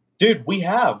 Dude, we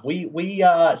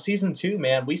season 2,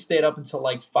 man, we stayed up until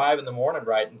like 5 a.m.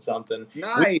 writing something.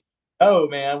 Nice. Oh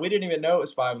man, we didn't even know it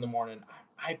was 5 a.m.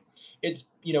 It's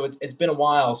been a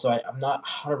while, so I'm not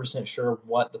 100% sure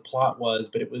what the plot was,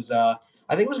 but it was I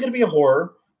think it was going to be a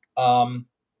horror.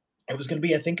 It was going to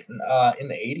be, I think, in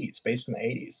the 80s, based in the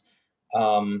 80s.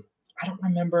 I don't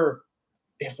remember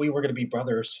if we were going to be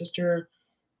brother or sister.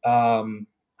 I'm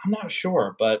not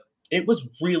sure, but It was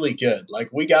really good. Like,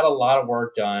 we got a lot of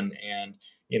work done, and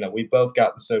we've both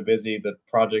gotten so busy that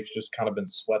projects just kind of been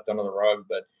swept under the rug.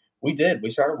 But we did. We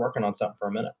started working on something for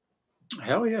a minute.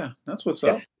 Hell yeah, that's what's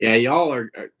Yeah, up. yeah, y'all well,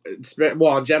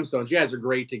 Gemstones. You guys are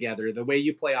great together. The way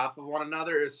you play off of one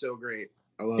another is so great.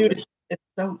 I love Dude, it. it's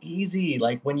so easy.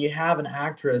 Like, when you have an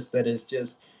actress that is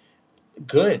just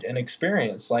good and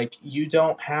experienced, like, you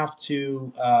don't have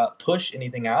to push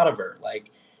anything out of her.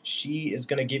 Like, she is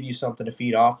going to give you something to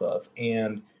feed off of,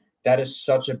 and that is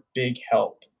such a big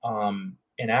help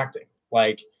in acting.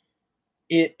 Like,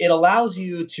 it allows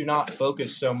you to not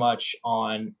focus so much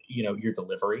on your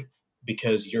delivery,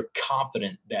 because you're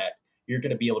confident that you're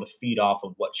going to be able to feed off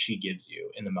of what she gives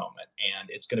you in the moment, and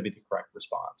it's going to be the correct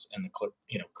response and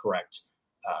the correct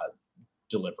uh,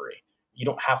 delivery. You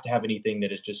don't have to have anything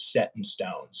that is just set in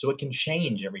stone, so it can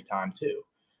change every time too.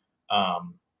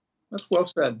 um, That's well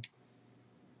said.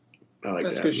 I like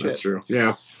That's that. good That's shit. true.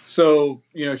 Yeah. So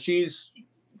she's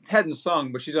hadn't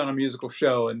sung, but she's on a musical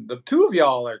show, and the two of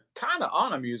y'all are kind of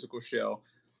on a musical show.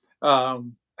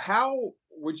 How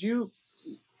would you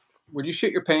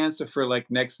shit your pants if for like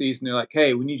next season they're like,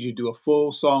 hey, we need you to do a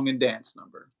full song and dance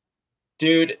number?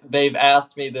 Dude, they've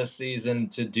asked me this season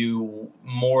to do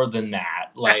more than that.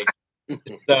 Like,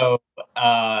 so,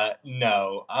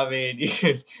 no. I mean,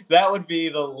 that would be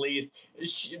the least.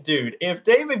 Dude, if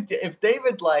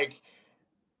David, like,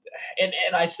 and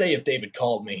I say if David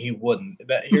called me, he wouldn't.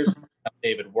 Here's how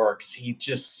David works. He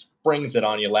just springs it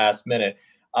on you last minute.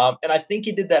 And I think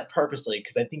he did that purposely,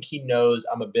 because I think he knows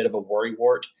I'm a bit of a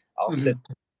worrywart. I'll sit,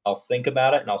 Mhm. I'll think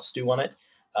about it, and I'll stew on it.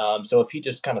 So if he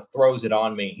just kind of throws it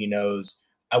on me, he knows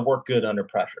I work good under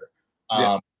pressure.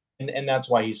 Yeah. And that's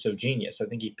why he's so genius. I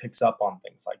think he picks up on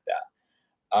things like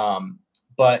that.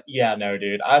 But yeah, no,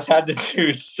 dude, I've had to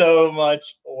do so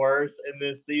much worse in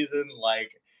this season.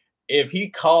 Like, if he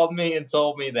called me and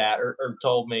told me that, or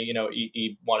told me,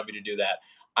 he wanted me to do that,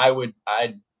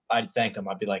 I'd thank him.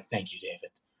 I'd be like, thank you,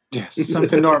 David. Yes,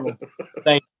 something normal.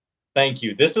 Thank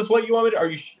you. This is what you want me to. Are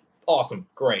you awesome?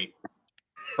 Great.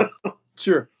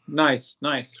 Sure. Nice.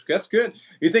 That's good.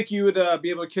 You think you would be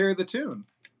able to carry the tune?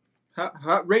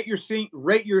 How rate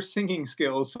your singing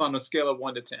skills on a scale of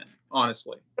 1 to 10?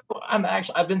 Honestly.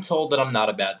 I've been told that I'm not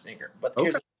a bad singer, but Okay.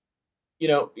 here's,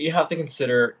 you have to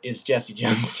consider: is Jesse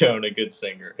Gemstone a good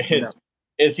singer? No.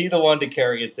 Is he the one to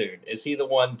carry a tune? Is he the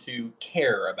one to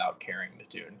care about carrying the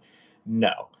tune?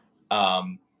 No.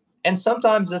 Um, and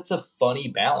sometimes it's a funny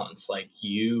balance. Like,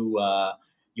 you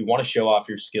want to show off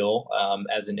your skill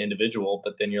as an individual,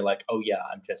 but then you're like, oh yeah,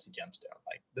 I'm Jesse Gemstone.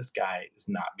 Like, this guy is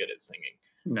not good at singing.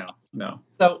 No.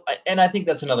 So, and I think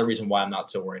that's another reason why I'm not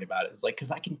so worried about it. Is like,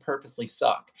 because I can purposely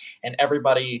suck, and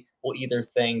everybody will either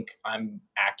think I'm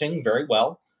acting very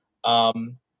well,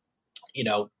 um, you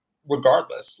know,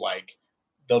 regardless. Like,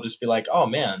 they'll just be like, "Oh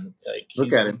man, like, Look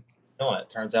he's at him. doing it."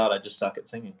 Turns out I just suck at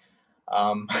singing.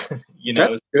 Um, you know,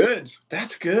 That's good.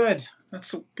 That's good.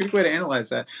 That's a good way to analyze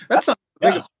that. That's something to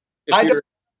think yeah, about if I you're. don't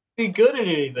be good at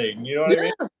anything. You know what I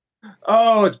mean? Yeah.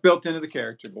 Oh, it's built into the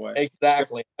character, boy.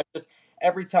 Exactly. I just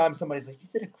Every time somebody's like, "You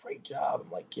did a great job,"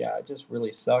 I'm like, "Yeah, I just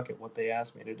really suck at what they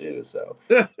asked me to do." So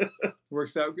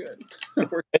Works out good.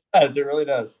 it does. It really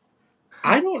does.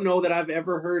 I don't know that I've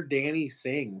ever heard Danny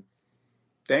sing.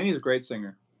 Danny's a great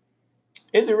singer.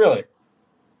 Is it really?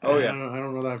 Oh I yeah.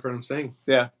 don't know that I've heard him sing.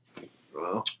 Yeah.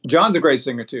 Well, John's a great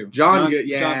singer too. John Good,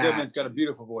 John yeah. Goodman's got a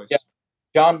beautiful voice. Yeah.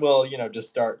 John will, just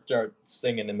start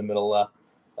singing in the middle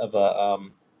of a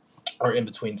or in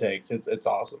between takes. It's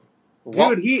awesome.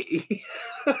 Dude, he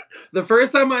the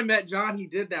first time I met John, he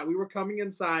did that. We were coming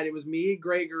inside. It was me,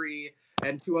 Gregory,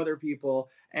 and two other people,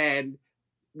 and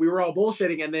we were all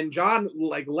bullshitting. And then John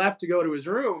like left to go to his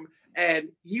room, and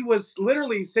he was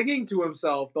literally singing to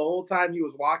himself the whole time he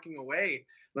was walking away.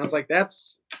 And I was like,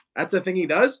 that's the thing he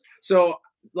does. So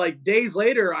like days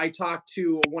later, I talked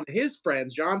to one of his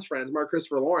friends, John's friends, Mark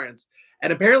Christopher Lawrence,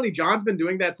 and apparently John's been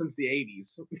doing that since the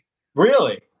 80s.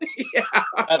 Really?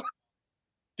 Yeah.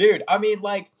 Dude, I mean,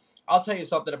 like, I'll tell you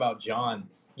something about John.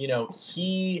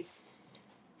 He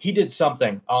did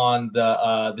something on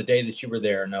the day that you were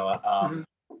there, Noah.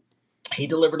 He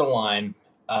delivered a line,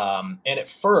 and at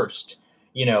first,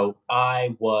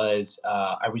 I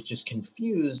was just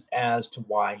confused as to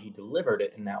why he delivered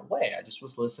it in that way. I just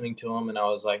was listening to him, and I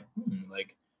was like,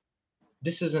 like,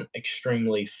 this isn't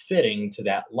extremely fitting to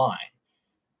that line.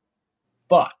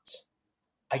 But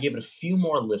I gave it a few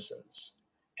more listens,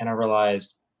 and I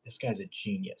realized this guy's a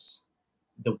genius.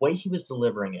 The way he was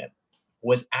delivering it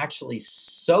was actually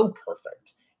so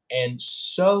perfect, and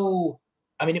so,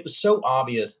 I mean, it was so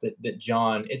obvious that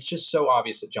John, it's just so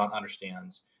obvious that John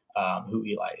understands who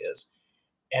Eli is.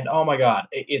 And oh my god,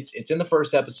 it's in the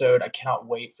first episode. I cannot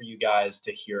wait for you guys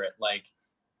to hear it. Like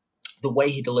the way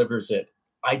he delivers it,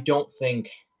 I don't think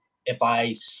if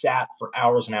I sat for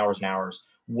hours and hours and hours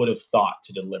would have thought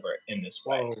to deliver it in this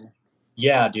way. Whoa.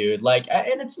 Yeah, dude. Like,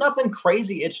 and it's nothing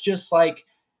crazy. It's just like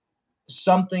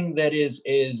something that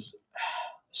is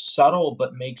subtle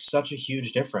but makes such a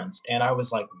huge difference. And I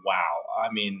was like, wow.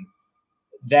 I mean,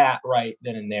 that right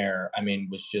then and there, I mean,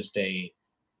 was just a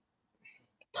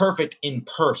perfect in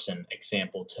person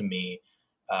example to me,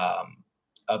 um,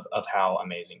 of how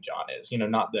amazing John is. You know,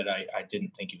 not that I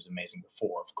didn't think he was amazing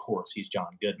before. Of course, he's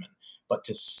John Goodman, but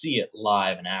to see it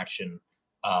live in action,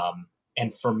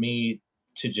 and for me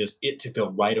to just it to go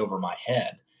right over my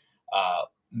head,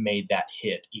 made that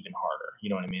hit even harder. You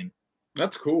know what I mean?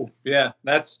 That's cool. Yeah,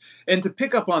 and to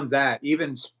pick up on that,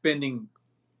 even spending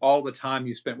all the time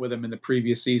you spent with him in the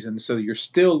previous season, so you're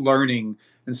still learning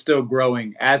and still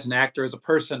growing as an actor, as a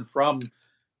person from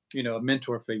a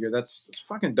mentor figure. That's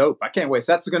fucking dope. I can't wait.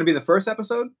 So that's going to be the first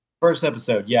episode. First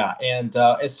episode, yeah. And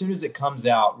as soon as it comes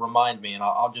out, remind me, and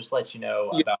I'll just let you know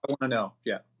Yeah, about. I want to know.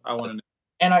 Yeah, I want to know.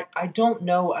 And I don't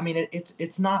know. I mean,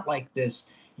 it's not like this,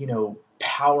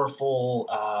 powerful,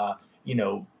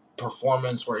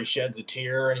 performance where he sheds a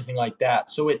tear or anything like that.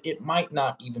 So it might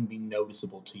not even be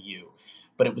noticeable to you,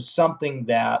 but it was something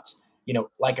that,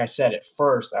 like I said at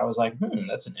first, I was like,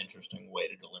 that's an interesting way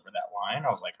to deliver that line. I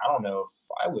was like, I don't know if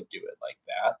I would do it like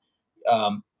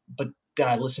that. But then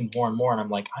I listened more and more, and I'm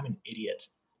like, I'm an idiot.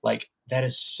 Like that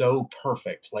is so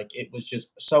perfect. Like it was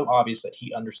just so obvious that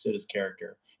he understood his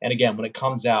character. And again, when it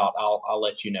comes out, I'll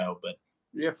let you know. But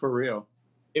Yeah, for real.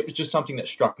 it was just something that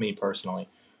struck me personally.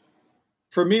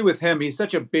 For me, with him, he's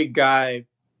such a big guy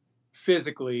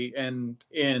physically, and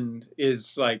in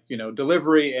his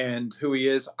delivery and who he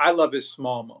is. I love his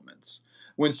small moments.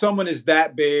 When someone is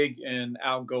that big and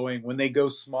outgoing, when they go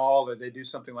small or they do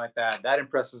something like that, that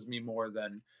impresses me more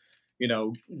than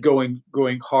going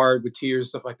hard with tears,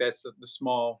 stuff like that. So the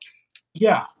small.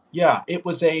 Yeah, yeah. It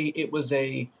was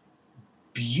a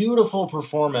beautiful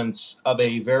performance of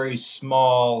a very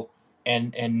small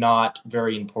and not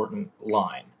very important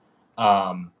line.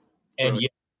 And Brilliant. yeah,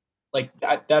 like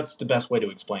that's the best way to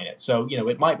explain it. So,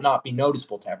 it might not be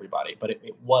noticeable to everybody, but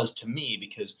it was to me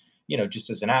because, just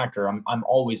as an actor, I'm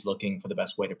always looking for the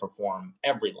best way to perform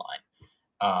every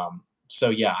line. So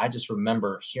yeah, I just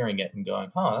remember hearing it and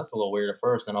going, huh, that's a little weird at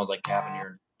first. And I was like, Gavin, you're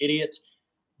an idiot.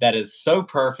 That is so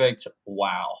perfect.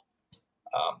 Wow.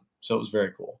 So it was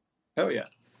very cool. Oh yeah.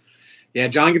 Yeah,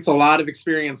 John gets a lot of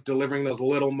experience delivering those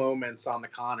little moments on the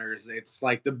Connors. It's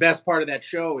like the best part of that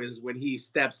show is when he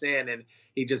steps in and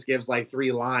he just gives like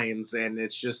 3 lines, and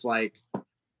it's just like,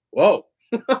 whoa.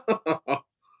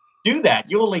 Do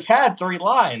that. You only had 3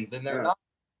 lines, and they're Yeah. not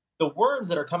the words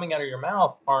that are coming out of your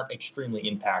mouth aren't extremely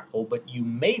impactful, but you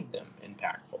made them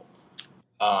impactful.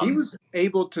 He was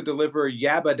able to deliver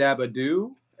yabba dabba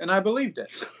doo, and I believed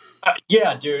it.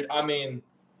 Yeah, dude. I mean,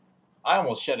 I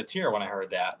almost shed a tear when I heard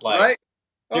that. Like, Right?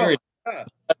 Oh, seriously, yeah.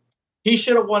 he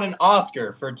should have won an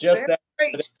Oscar for just that.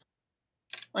 Great.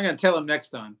 I'm gonna tell him next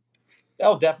time.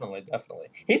 Oh, definitely, definitely.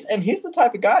 He's the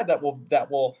type of guy that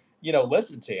will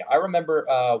listen to you. I remember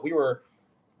we were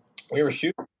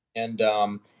shooting, and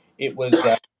it was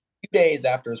a few days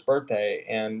after his birthday,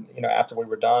 and after we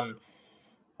were done,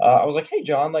 I was like, "Hey,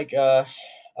 John, like, I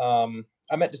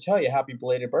meant to tell you happy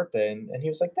belated birthday," and he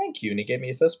was like, "Thank you," and he gave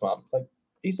me a fist bump. Like,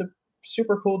 he's a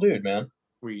super cool dude, man.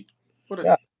 Sweet. What a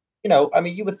Yeah, I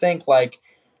mean, you would think like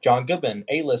John Goodman,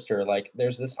 A-lister, like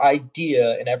there's this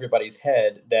idea in everybody's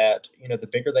head that the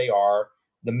bigger they are,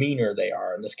 the meaner they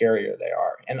are, and the scarier they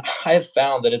are. And I've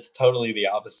found that it's totally the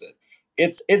opposite.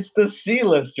 It's the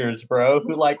C-listers, bro,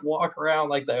 who like walk around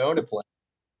like they own a place.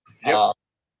 Yep.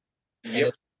 And Yep.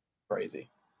 it's crazy.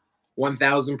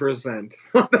 1000%.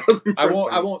 I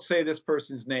won't say this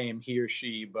person's name, he or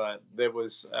she, but there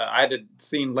was I had a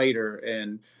scene later,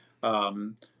 and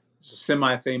it's a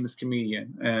semi-famous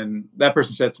comedian, and that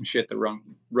person said some shit that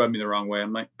rubbed me the wrong way.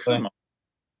 I'm like, come on.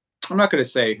 I'm not going to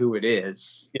say who it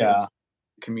is. Yeah.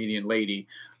 Comedian lady.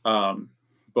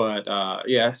 But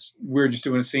yes, we were just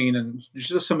doing a scene, and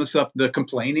just some of the stuff, the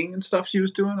complaining and stuff she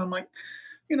was doing. I'm like,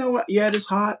 you know what? Yeah, it is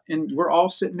hot, and we're all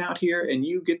sitting out here, and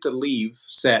you get to leave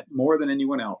set more than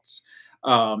anyone else.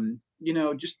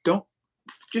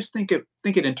 Just think it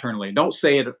internally. Don't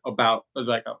say it about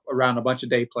around a bunch of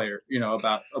day player.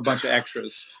 About a bunch of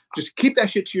extras. Just keep that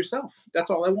shit to yourself. That's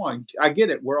all I want. I get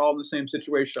it. We're all in the same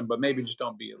situation, but maybe just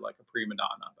don't be like a prima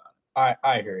donna about it.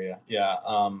 I hear you. Yeah.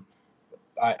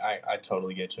 I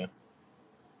totally get you.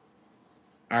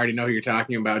 I already know who you're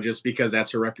talking about just because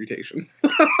that's her reputation.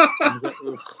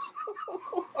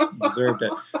 Deserved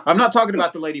it. I'm not talking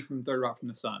about the lady from Third Rock from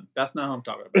the Sun. That's not who I'm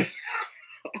talking about.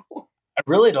 I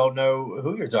really don't know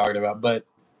who you're talking about, but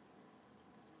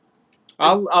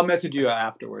I'll message you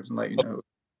afterwards and let you know.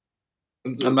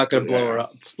 I'm not gonna blow her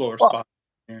up, explore her spot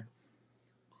here.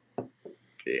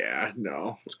 Yeah,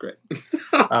 no, it's great.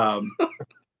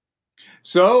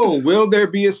 So, will there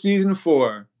be a season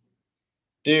 4?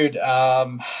 Dude, I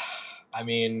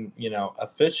mean,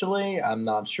 officially, I'm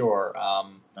not sure.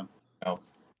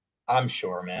 I'm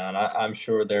sure, man. I'm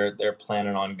sure they're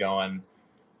planning on going,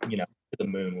 to the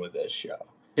moon with this show.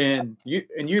 And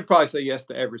you'd probably say yes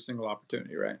to every single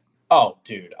opportunity, right? Oh,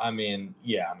 dude. I mean,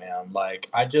 yeah, man. Like,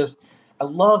 I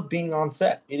love being on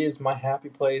set. It is my happy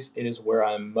place. It is where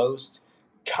I'm most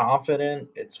confident.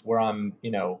 It's where I'm,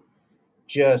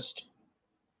 just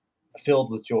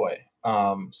filled with joy.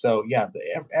 So yeah,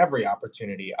 every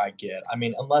opportunity I get. I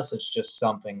mean, unless it's just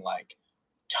something like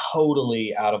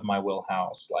totally out of my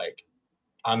wheelhouse, like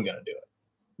I'm gonna do it.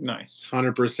 Nice.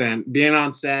 100%. Being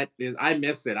on set I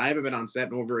miss it. I haven't been on set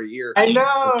in over a year. I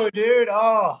know, dude.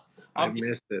 Oh, I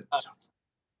missed it.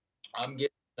 I'm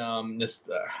getting this.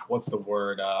 What's the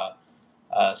word?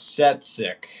 Set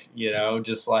sick.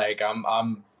 Just like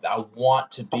I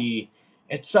want to be.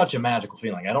 It's such a magical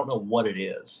feeling. I don't know what it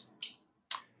is.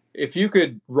 If you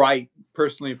could write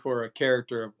personally for a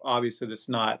character, obviously that's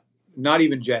not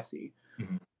even Jesse,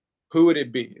 who would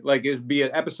it be? Like, it'd be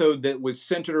an episode that was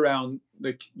centered around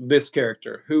this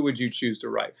character. Who would you choose to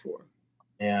write for?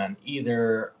 And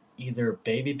either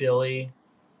Baby Billy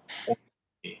or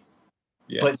Judy.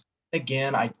 Yes. But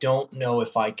again, I don't know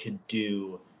if I could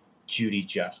do Judy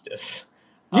justice.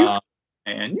 You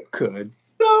could.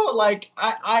 So, like,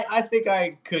 I think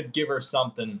I could give her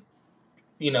something,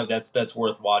 that's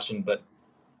worth watching. But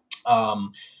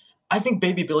I think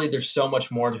Baby Billy, there's so much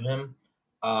more to him.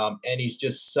 And he's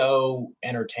just so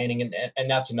entertaining. And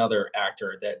that's another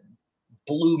actor that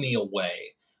blew me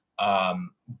away.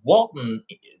 Walton,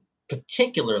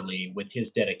 particularly with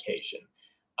his dedication.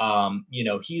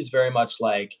 He's very much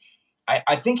like,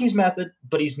 I think he's method,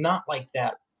 but he's not like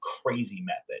that crazy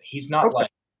method. He's not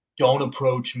like, don't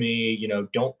approach me,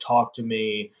 don't talk to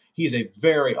me. He's a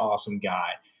very awesome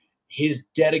guy. His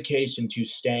dedication to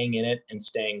staying in it and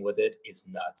staying with it is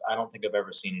nuts. I don't think I've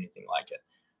ever seen anything like it.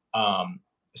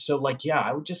 So like, yeah,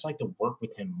 I would just like to work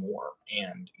with him more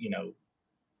and,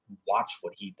 watch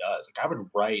what he does. Like, I would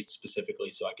write specifically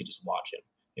so I could just watch him.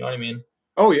 You know what I mean?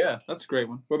 Oh yeah, that's a great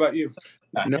one. What about you?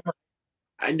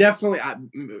 I definitely,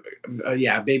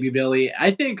 yeah, Baby Billy.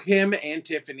 I think him and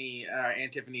Tiffany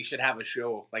should have a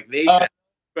show. Like they should.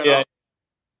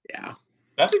 Yeah.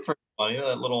 That'd be pretty funny.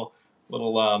 That little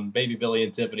Baby Billy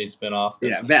and Tiffany spinoff.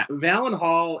 Yeah, Valen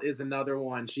Hall is another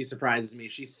one. She surprises me.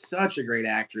 She's such a great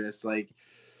actress. Like,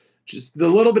 just the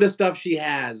little bit of stuff she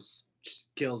has just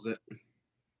kills it.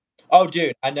 Oh,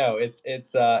 dude, I know it's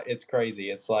crazy.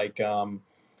 It's like her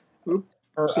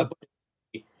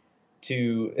ability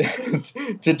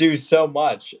to do so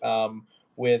much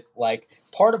with, like,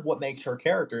 part of what makes her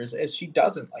characters is she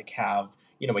doesn't like have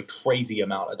a crazy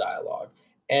amount of dialogue,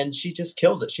 and she just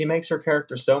kills it. She makes her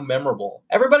character so memorable.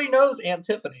 Everybody knows Aunt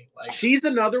Tiffany. Like, she's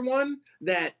another one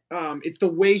that it's the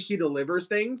way she delivers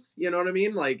things. You know what I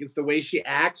mean? Like, it's the way she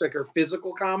acts, like her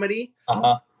physical comedy.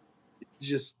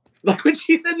 Just like when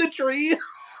she's in the tree.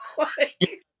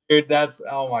 Like, dude,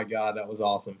 oh my God, that was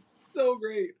awesome. So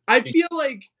great. I feel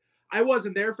like I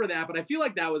wasn't there for that, but I feel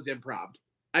like that was improv.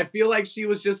 I feel like she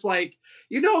was just like,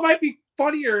 it might be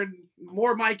funnier and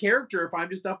more my character if I'm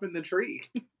just up in the tree.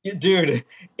 Dude,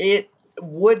 it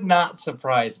would not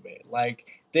surprise me.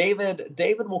 Like, David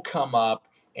will come up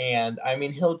and, I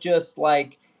mean, he'll just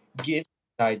like give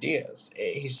ideas.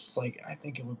 He's just like, I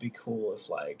think it would be cool if,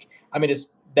 like, I mean,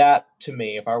 it's that to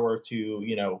me, if I were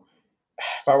to,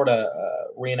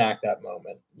 reenact that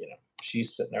moment,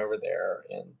 she's sitting over there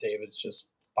and David's just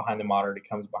behind the monitor. He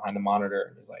comes behind the monitor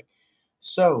and he's like,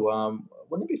 so,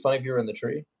 wouldn't it be funny if you were in the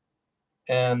tree?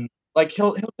 And like,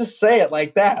 he'll just say it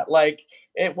like that. Like,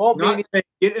 it won't not say,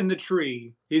 get in the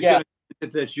tree. He's gonna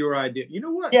think that's your idea. You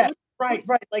know what? Yeah, right.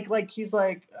 Like he's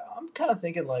like, I'm kind of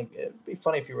thinking like it'd be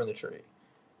funny if you were in the tree.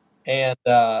 And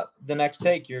the next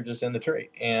take, you're just in the tree.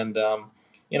 And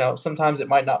sometimes it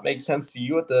might not make sense to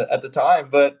you at the time,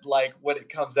 but like when it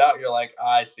comes out, you're like,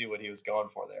 I see what he was going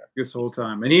for there this whole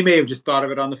time, and he may have just thought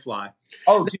of it on the fly.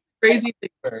 Oh, dude, crazy!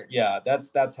 Yeah,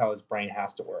 that's how his brain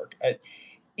has to work.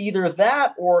 Either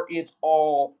that or it's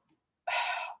all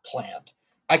planned.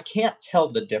 I can't tell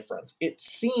the difference. It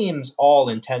seems all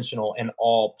intentional and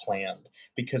all planned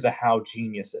because of how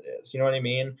genius it is. You know what I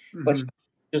mean? Mm-hmm. But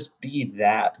just be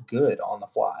that good on the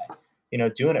fly.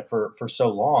 Doing it for so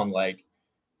long, like,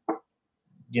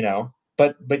 you know,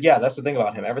 but yeah, that's the thing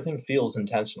about him. Everything feels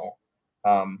intentional.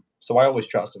 So I always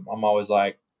trust him. I'm always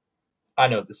like, I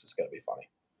know this is gonna be funny.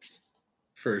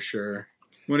 For sure.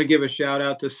 Want to give a shout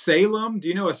out to Salem. Do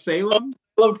you know a Salem?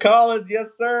 Hello, Collins.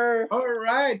 Yes, sir. All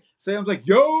right. Salem's like,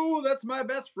 yo, that's my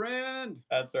best friend.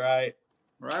 That's right.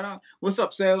 Right on. What's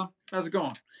up, Salem? How's it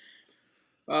going?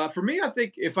 For me, I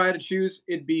think if I had to choose,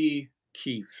 it'd be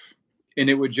Keith. And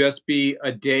it would just be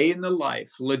a day in the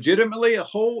life. Legitimately, a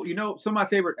whole, some of my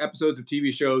favorite episodes of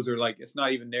TV shows are like, it's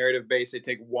not even narrative based. They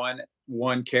take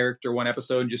one character, one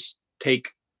episode, and just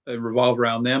revolve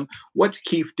around them. What's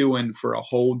Keith doing for a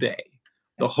whole day?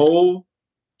 The whole.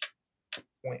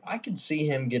 I could see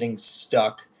him getting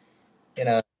stuck in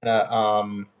a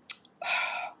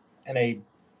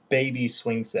baby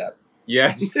swing set.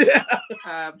 Yes.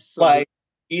 Absolutely. Like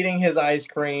eating his ice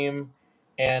cream,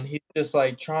 and he's just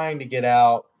like trying to get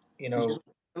out.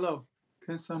 Hello,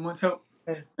 can someone help?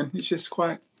 And he's just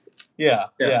quiet. Yeah.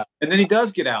 And then he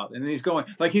does get out, and then he's going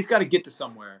like he's got to get to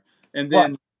somewhere. And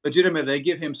then legitimately, they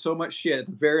give him so much shit at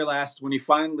the very last when he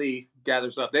finally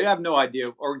gathers up. They have no idea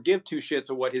or give two shits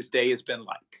of what his day has been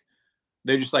like.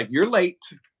 They're just like, you're late.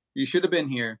 You should have been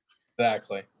here.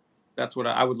 Exactly. That's what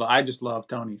I would. I just love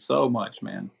Tony so much,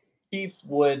 man. Keith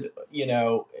would,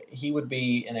 he would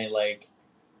be in a like.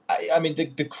 I mean,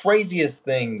 the craziest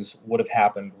things would have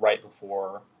happened right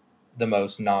before the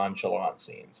most nonchalant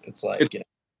scenes. It's like,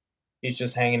 he's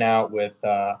just hanging out with,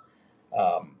 I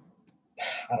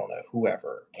don't know,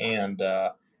 whoever. And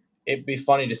it'd be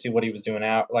funny to see what he was doing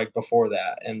before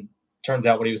that. And turns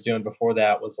out what he was doing before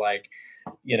that was like,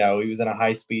 he was in a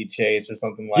high-speed chase or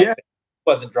something like that. He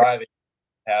wasn't driving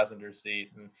passenger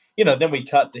seat. And, then we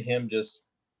cut to him just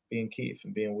being Keith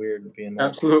and being weird and being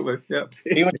absolutely. Yeah.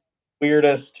 He was the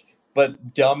weirdest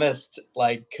but dumbest,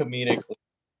 like, comedic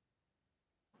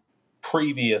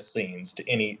previous scenes to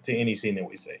any scene that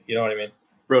we see. You know what I mean?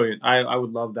 Brilliant. I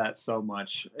would love that so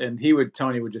much. And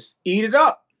Tony would just eat it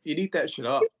up. He'd eat that shit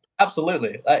up.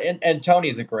 Absolutely. And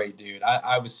Tony's a great dude.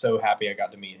 I was so happy I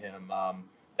got to meet him.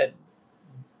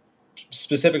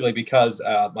 Specifically because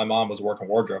my mom was working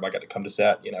wardrobe. I got to come to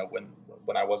set,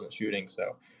 when I wasn't shooting.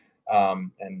 So,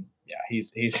 and yeah,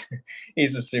 he's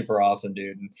he's a super awesome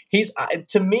dude. And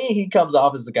to me, he comes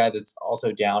off as the guy that's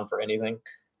also down for anything.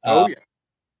 Oh yeah.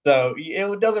 So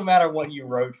it doesn't matter what you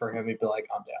wrote for him. He'd be like,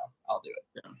 I'm down. I'll do it.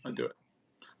 Yeah, I'll do it.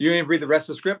 You didn't even read the rest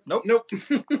of the script? Nope. No.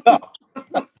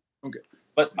 Okay.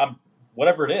 But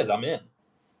whatever it is, I'm in.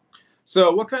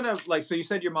 So what kind of so you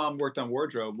said your mom worked on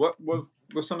wardrobe. What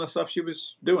was some of the stuff she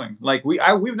was doing? Like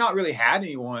we've not really had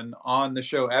anyone on the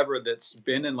show ever that's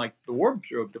been in like the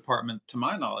wardrobe department to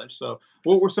my knowledge. So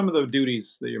what were some of the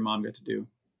duties that your mom got to do?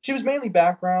 She was mainly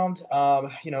background,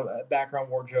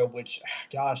 background wardrobe, which,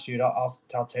 gosh, dude, I'll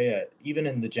tell you, even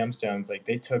in the Gemstones, like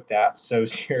they took that so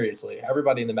seriously.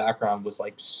 Everybody in the background was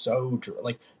like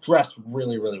dressed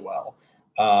really, really well.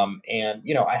 And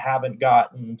I haven't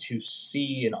gotten to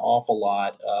see an awful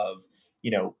lot of,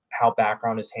 how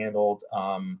background is handled,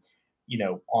 on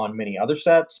many other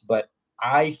sets, but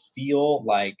I feel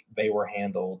like they were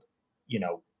handled,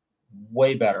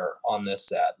 way better on this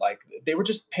set. Like they were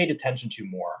just paid attention to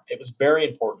more. It was very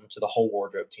important to the whole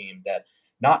wardrobe team that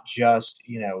not just,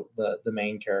 the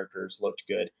main characters looked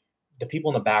good, the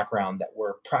people in the background that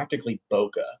were practically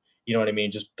bokeh, you know what I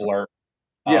mean? Just blur.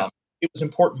 Yeah. It was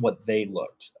important what they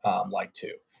looked like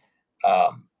too.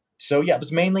 So yeah, it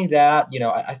was mainly that,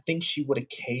 I think she would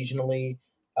occasionally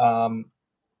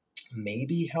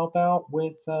maybe help out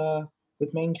with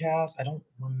main cast. I don't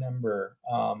remember.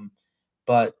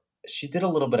 But she did a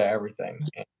little bit of everything.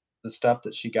 And the stuff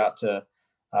that she got to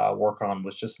work on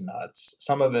was just nuts.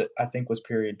 Some of it, I think, was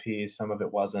period piece. Some of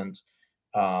it wasn't.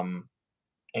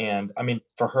 And I mean,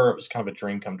 for her, it was kind of a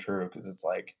dream come true because it's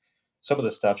like some of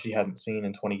the stuff she hadn't seen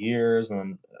in 20 years, and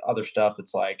then other stuff.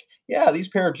 It's like, yeah, these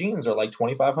pair of jeans are like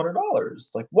 $2,500.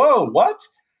 It's like, whoa, what?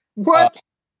 What?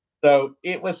 So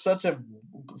it was such a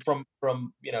from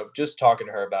just talking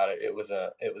to her about it. It was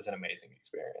an amazing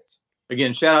experience.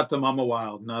 Again, shout out to Mama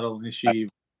Wilde. Not only is she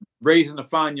raising a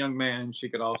fine young man, she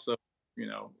could also,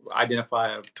 identify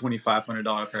a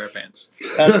 $2,500 pair of pants.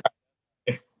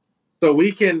 So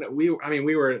we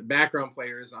were background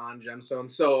players on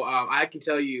Gemstones. So I can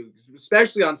tell you,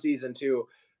 especially on season 2,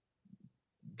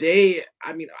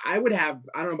 I would have,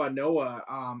 I don't know about Noah,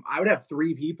 I would have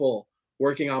 3 people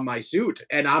working on my suit,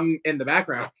 and I'm in the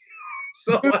background.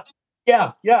 So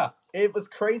yeah, it was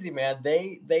crazy, man.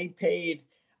 They paid.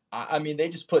 I mean, they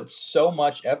just put so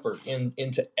much effort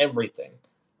into everything.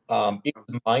 It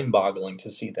was mind-boggling to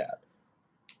see that.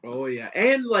 Oh yeah,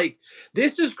 and like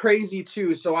this is crazy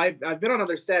too. So I've been on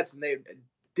other sets, and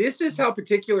This is how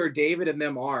particular David and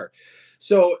them are.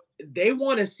 So they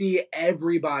want to see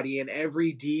everybody and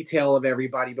every detail of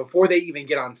everybody before they even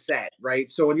get on set, right?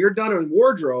 So when you're done in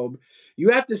wardrobe, you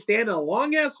have to stand in a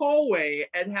long ass hallway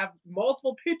and have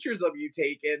multiple pictures of you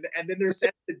taken, and then they're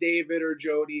sent to David or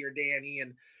Jody or Danny,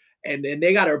 and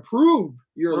they got to approve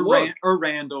your look. Or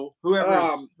Randall,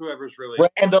 whoever's really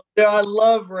Randall. Yeah, I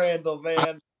love Randall,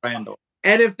 man. Randall.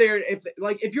 And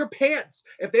if your pants,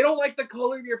 if they don't like the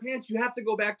color of your pants, you have to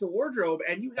go back to wardrobe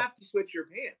and you have to switch your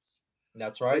pants.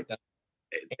 That's right.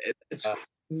 It's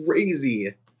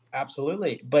crazy.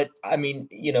 Absolutely. But I mean,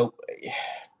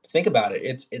 think about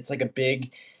it. It's like a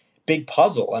big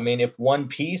puzzle. I mean, if one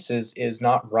piece is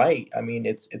not right, I mean,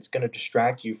 it's going to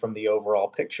distract you from the overall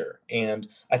picture. And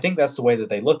I think that's the way that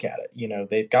they look at it.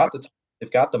 They've got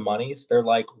the money. So they're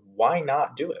like, why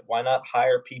not do it? Why not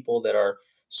hire people that are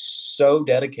so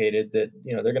dedicated that,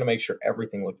 they're going to make sure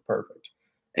everything looks perfect.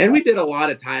 And we did a lot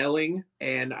of tiling.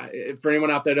 And for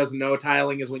anyone out there doesn't know,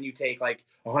 tiling is when you take like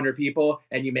 100 people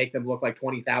and you make them look like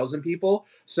 20,000 people.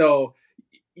 So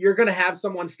you're going to have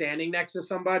someone standing next to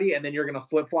somebody and then you're going to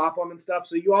flip flop them and stuff.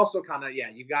 So you also kind of,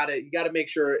 you got to make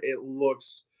sure it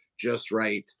looks just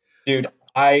right. Dude,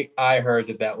 I heard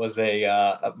that was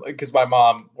because my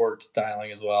mom worked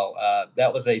styling as well.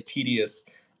 That was a tedious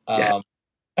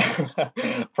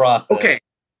process. Okay.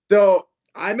 So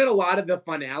I'm in a lot of the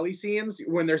finale scenes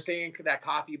when they're singing that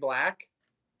Coffee Black.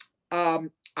 I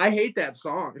hate that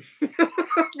song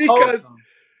because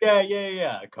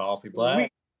Coffee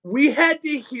Black. We had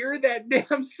to hear that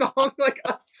damn song like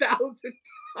 1,000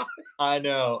 times. I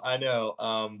know.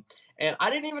 And I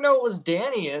didn't even know it was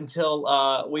Danny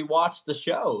until we watched the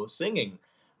show singing.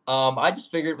 I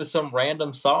just figured it was some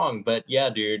random song, but yeah,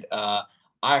 dude. I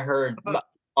heard my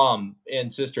mom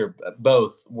and sister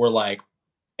both were like,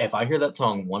 if I hear that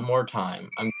song one more time,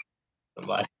 I'm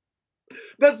somebody.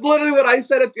 That's literally what I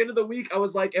said at the end of the week. I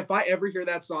was like, if I ever hear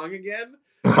that song again,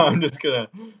 I'm just gonna.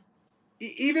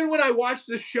 Even when I watched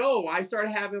the show, I started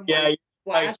having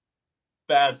like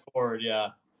fast forward. Yeah,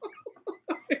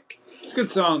 it's a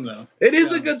good song though. It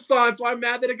is a good song, so I'm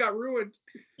mad that it got ruined.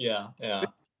 Yeah.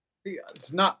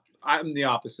 It's not. I'm the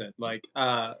opposite. Like,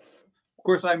 of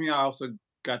course, I also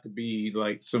got to be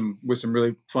like with some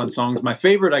really fun songs. My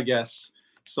favorite, I guess,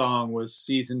 song was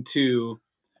season 2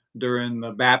 during the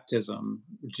baptism.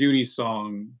 Judy's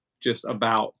song just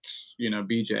about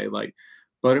BJ, like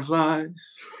butterflies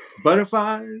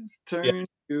turn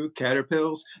to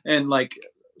caterpillars, and like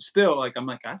still like I'm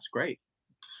like, that's great.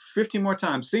 15 more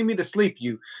times, sing me to sleep,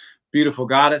 you beautiful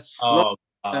goddess. Oh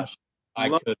gosh, I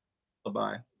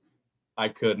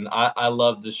couldn't. I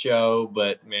love the show,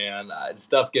 but man,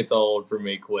 stuff gets old for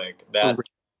me quick. That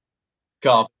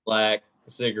Coffee Black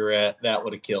cigarette, that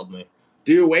would have killed me.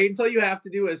 Dude, wait until you have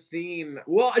to do a scene.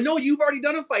 Well, no, you've already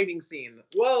done a fighting scene.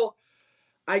 Well,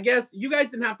 I guess you guys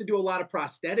didn't have to do a lot of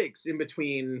prosthetics in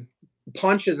between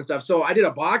punches and stuff. So I did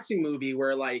a boxing movie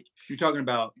where like... You're talking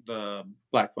about the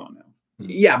Black Phone now.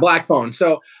 Yeah, Black Phone.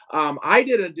 So I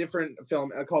did a different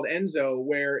film called Enzo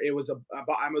where I was a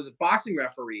boxing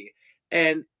referee.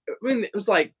 And I mean, it was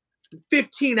like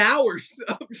 15 hours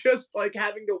of just like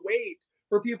having to wait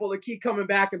for people to keep coming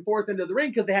back and forth into the ring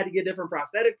because they had to get different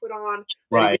prosthetic put on.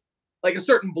 Right. Like a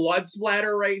certain blood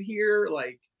splatter right here.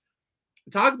 Like,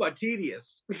 talk about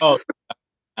tedious. Oh,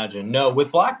 imagine. No,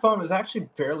 with Black Phone, it was actually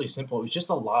fairly simple. It was just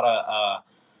a lot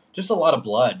of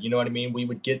blood. You know what I mean? We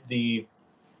would get the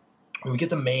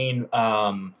main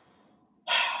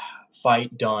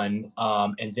fight done,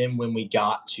 and then when we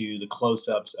got to the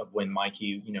close-ups of when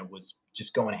Mikey, was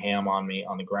just going ham on me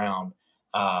on the ground,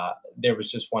 there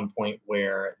was just one point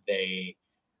where they,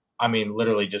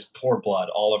 literally just poured blood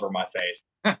all over my face.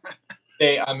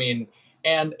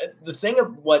 And the thing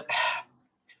of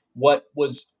what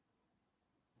was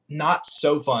not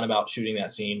so fun about shooting that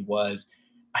scene was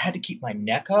I had to keep my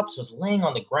neck up. So I was laying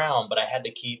on the ground, but I had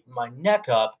to keep my neck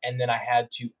up, and then I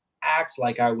had to act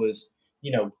like I was,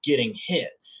 getting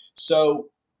hit. So,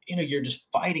 you're just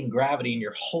fighting gravity and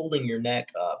you're holding your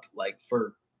neck up like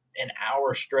for an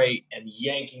hour straight and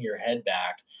yanking your head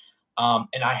back.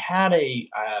 And I had a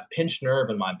pinched nerve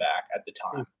in my back at the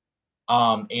time.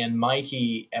 And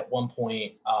Mikey at one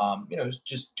point, was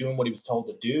just doing what he was told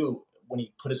to do. When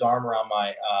he put his arm around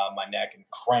my neck and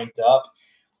cranked up,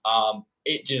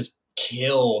 it just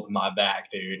killed my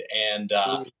back, dude. And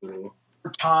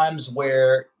times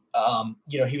where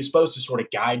he was supposed to sort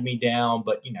of guide me down,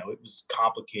 but it was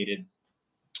complicated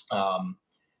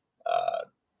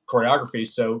choreography.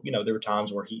 So there were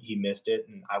times where he missed it,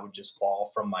 and I would just fall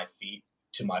from my feet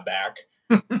to my back.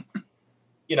 And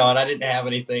I didn't have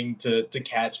anything to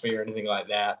catch me or anything like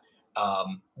that.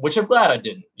 which I'm glad I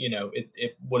didn't. You know,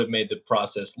 it would have made the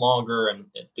process longer, and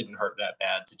it didn't hurt that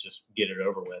bad to just get it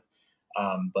over with.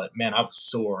 But man, I was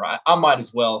sore. I might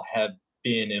as well have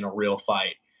been in a real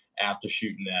fight after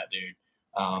shooting that, dude.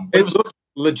 But It looked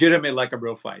legitimate like a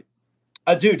real fight.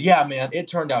 Dude, yeah, man, it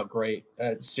turned out great,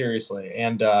 seriously.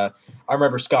 And I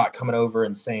remember Scott coming over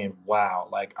and saying, "Wow,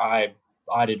 like I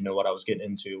didn't know what I was getting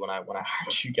into when I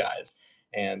hired you guys,"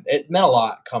 and it meant a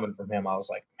lot coming from him. I was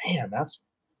like, "Man, that's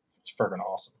friggin'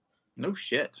 awesome." No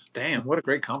shit. Damn, what a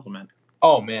great compliment.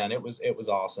 Oh man, it was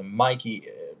awesome. Mikey,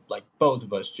 like both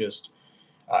of us, just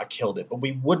killed it. But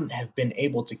we wouldn't have been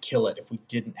able to kill it if we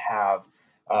didn't have,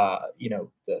 you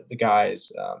know, the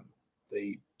guys,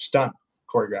 the stunt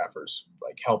choreographers,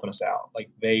 like helping us out. Like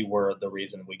they were the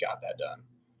reason we got that done.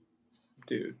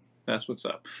 Dude, that's what's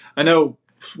up. I know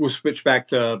we'll switch back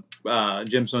to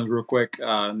Gemstones real quick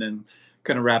and then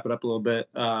kind of wrap it up a little bit.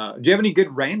 Do you have any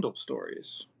good Randall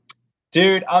stories?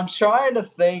 Dude, I'm trying to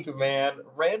think, man.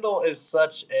 Randall is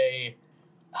such a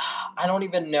I don't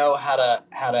even know how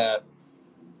to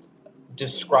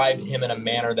describe him in a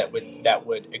manner that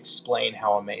would explain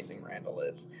how amazing Randall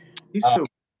is. He's Uh, so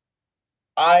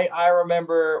I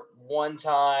remember one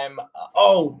time.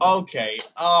 Oh, okay.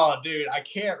 Oh, dude, I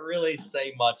can't really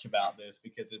say much about this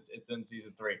because it's in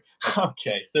season 3.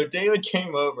 Okay, so David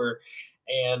came over,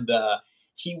 and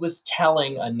he was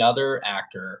telling another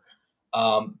actor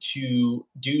to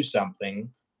do something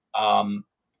um,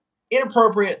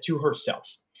 inappropriate to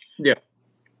herself, yeah.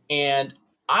 and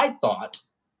I thought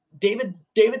David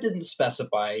didn't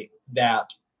specify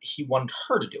that he wanted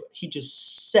her to do it. He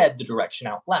just said the direction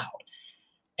out loud.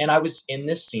 And I was in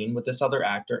this scene with this other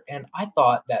actor, and I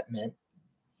thought that meant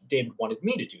David wanted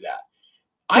me to do that.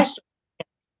 I,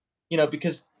 you know,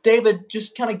 because David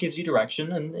just kind of gives you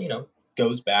direction and, you know,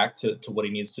 goes back to what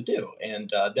he needs to do.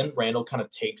 And then Randall kind of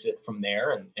takes it from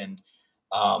there. And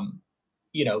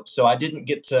you know, so I didn't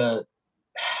get to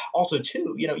also,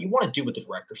 too, you know, you want to do what the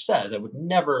director says. I would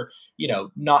never, you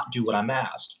know, not do what I'm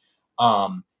asked.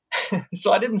 Um,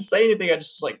 so I didn't say anything. I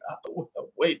just was like,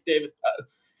 wait, David.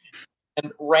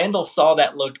 And Randall saw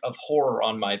that look of horror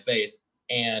on my face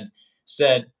and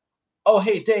said, "Oh,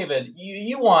 hey, David,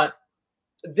 you want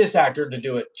this actor to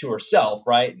do it to herself,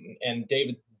 right?" And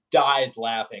David dies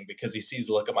laughing because he sees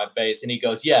the look on my face, and he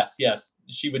goes, "Yes, yes,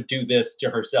 she would do this to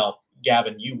herself.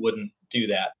 Gavin, you wouldn't do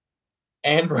that."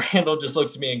 And Randall just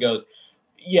looks at me and goes,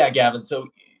 "Yeah, Gavin, so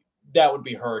that would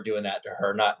be her doing that to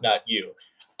her, not you."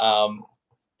 Um,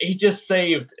 he just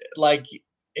saved like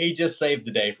he just saved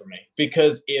the day for me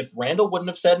because if Randall wouldn't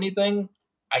have said anything,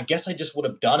 I guess I just would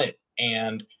have done it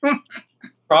and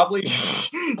probably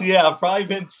yeah, probably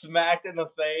been smacked in the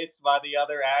face by the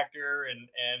other actor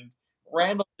and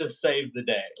Randall just saved the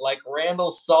day. Like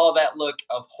Randall saw that look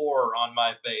of horror on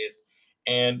my face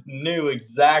and knew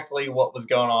exactly what was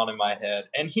going on in my head.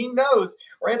 And he knows,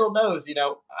 Randall knows, you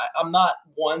know, I'm not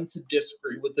one to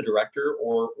disagree with the director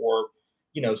or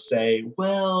you know, say,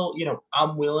 well, you know,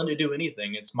 I'm willing to do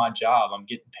anything. It's my job. I'm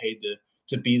getting paid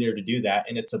to be there to do that,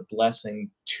 and it's a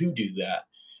blessing to do that.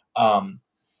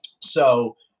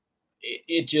 So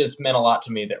it just meant a lot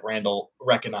to me that Randall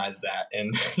recognized that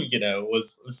and you know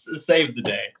was saved the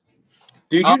day.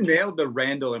 Dude, you nailed the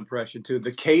Randall impression too.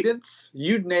 The cadence,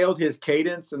 you nailed his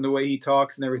cadence and the way he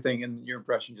talks and everything in your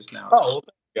impression just now. Oh,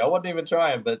 I wasn't even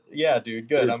trying, but yeah, dude,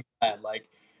 good. I'm glad. Like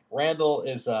Randall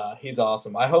is he's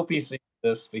awesome. I hope he sees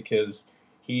this because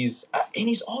he's and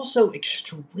he's also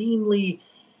extremely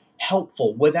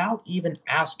helpful without even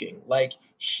asking. Like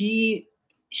he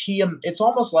it's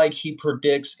almost like he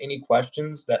predicts any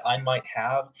questions that I might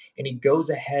have and he goes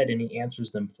ahead and he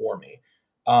answers them for me.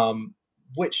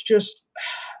 Which just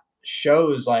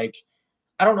shows like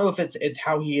I don't know if it's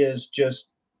how he is just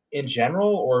in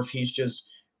general or if he's just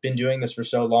been doing this for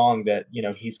so long that, you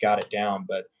know, he's got it down,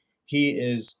 but he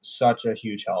is such a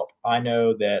huge help. I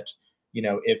know that, you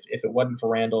know, if it wasn't for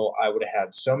Randall, I would have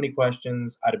had so many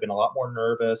questions. I'd have been a lot more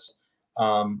nervous.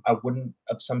 I wouldn't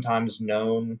have sometimes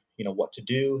known, you know, what to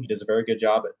do. He does a very good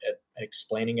job at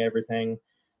explaining everything.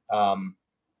 Um,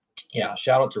 yeah,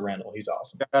 shout out to Randall. He's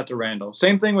awesome. Shout out to Randall.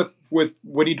 Same thing with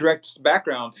when he directs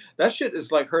background. That shit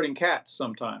is like hurting cats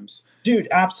sometimes. Dude,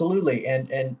 absolutely.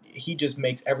 And he just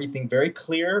makes everything very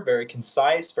clear, very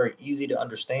concise, very easy to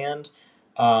understand.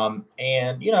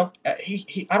 And you know,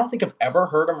 he I don't think I've ever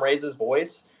heard him raise his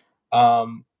voice.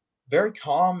 Um, Very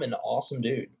calm and awesome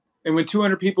dude. And when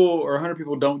 200 people or 100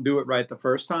 people don't do it right the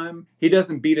first time, he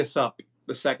doesn't beat us up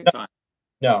the second time.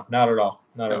 No, not at all.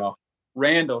 Not at all.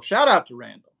 Randall. Shout out to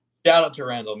Randall. Shout out to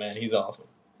Randall, man. He's awesome.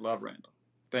 Love Randall.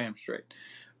 Damn straight.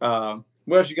 What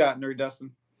else you got, Nerd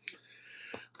Dustin?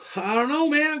 I don't know,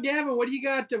 man. Gavin, what do you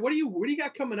got? What do you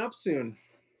got coming up soon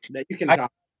that you can I,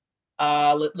 talk?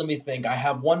 let me think. I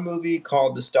have one movie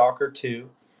called The Stalker 2.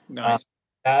 Uh, Nice.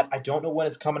 that I don't know when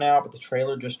it's coming out, but the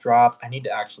trailer just dropped. I need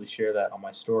to actually share that on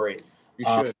my story. You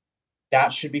Um, should.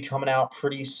 that should be coming out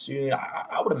pretty soon.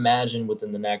 I would imagine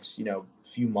within the next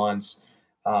few months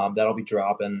that'll be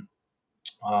dropping.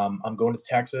 I'm going to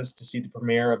Texas to see the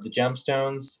premiere of the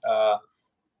Gemstones. I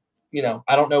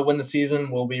don't know when the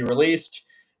season will be released,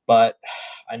 but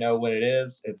I know when it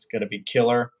is. It's going to be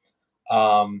killer.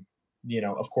 Um,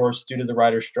 of course, due to the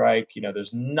writer's strike,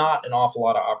 there's not an awful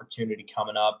lot of opportunity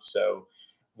coming up. So,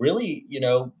 really,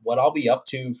 what I'll be up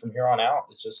to from here on out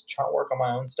is just trying to work on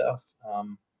my own stuff.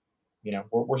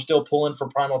 We're still pulling for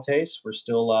Primal Taste. We're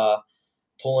still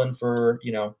pulling for,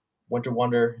 Winter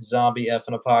Wonder, Zombie F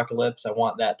and Apocalypse. I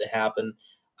want that to happen.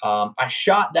 I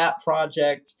shot that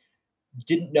project,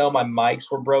 didn't know my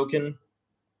mics were broken.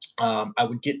 I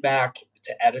would get back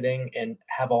to editing and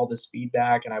have all this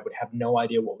feedback, and I would have no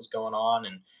idea what was going on.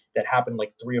 And that happened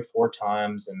like 3 or 4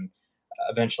 times. And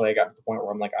eventually I got to the point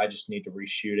where I'm like, I just need to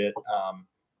reshoot it.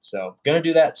 So gonna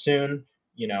do that soon,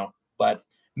 but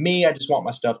me, I just want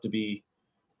my stuff to be,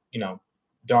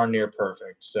 darn near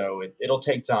perfect. So it'll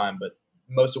take time, but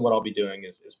most of what I'll be doing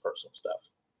is personal stuff.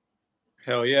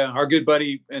 Hell yeah. Our good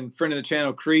buddy and friend of the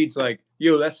channel, Creed's like,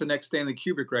 yo, that's the next Stanley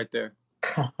Kubrick right there.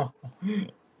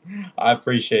 I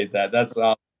appreciate that. That's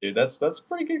dude. That's a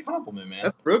pretty good compliment, man.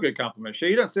 That's a real good compliment. Sure,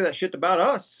 you don't say that shit about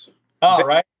us. All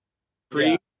right.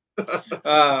 Creed.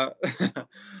 Yeah.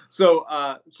 So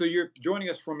you're joining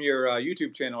us from your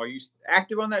YouTube channel. Are you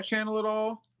active on that channel at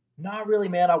all? Not really,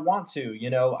 man. I want to.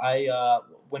 I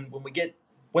when we get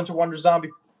Winter Wonder Zombie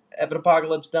Epic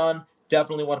Apocalypse done,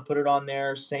 definitely want to put it on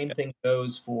there. Same thing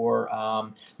goes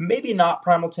for maybe not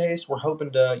Primal Taste. We're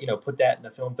hoping to put that in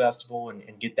a film festival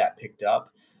and get that picked up.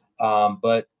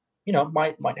 But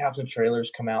might have some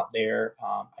trailers come out there.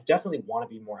 I definitely want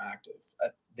to be more active.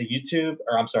 The YouTube,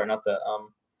 or I'm sorry, not the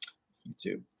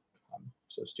YouTube. I'm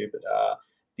so stupid.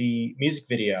 The music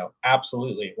video,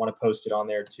 absolutely want to post it on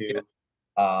there too.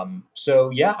 Yeah. So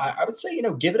yeah, I would say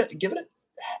give it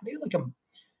maybe like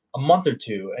a month or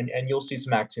two, and you'll see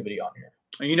some activity on here.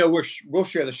 And we'll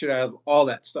share the shit out of all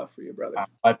that stuff for you, brother.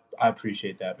 I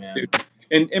appreciate that, man. Dude.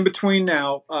 And in between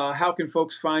now, how can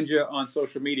folks find you on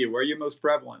social media? Where are you most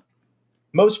prevalent?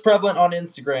 Most prevalent on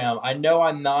Instagram. I know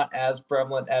I'm not as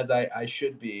prevalent as I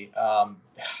should be.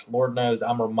 Lord knows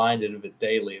I'm reminded of it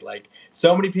daily. Like,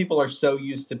 so many people are so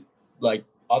used to like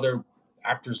other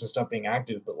actors and stuff being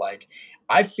active, but like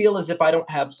I feel as if I don't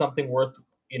have something worth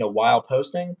while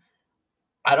posting.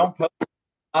 I don't post.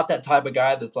 Not that type of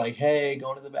guy that's like, hey,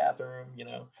 going to the bathroom,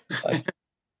 like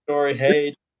story,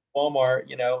 hey, Walmart,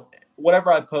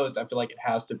 whatever I post, I feel like it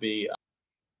has to be.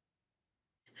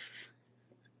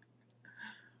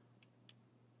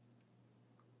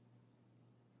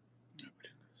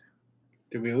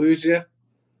 Did we lose you?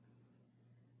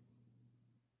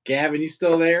 Gavin, you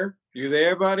still there? You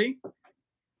there, buddy?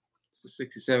 It's the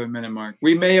 67-minute mark.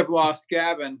 We may have lost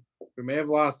Gavin. We may have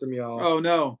lost him, y'all. Oh,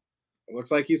 no. It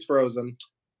looks like he's frozen.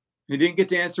 He didn't get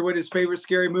to answer what his favorite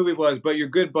scary movie was, but your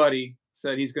good buddy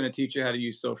said he's going to teach you how to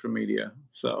use social media.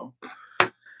 So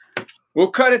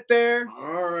we'll cut it there.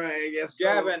 All right, I guess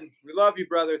Gavin, we love you,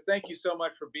 brother. Thank you so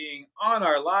much for being on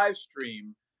our live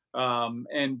stream.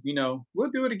 And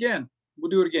we'll do it again. We'll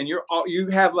do it again. You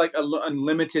have like an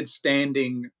unlimited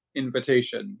standing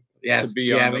invitation. Yes, to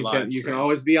be on the live you stream. can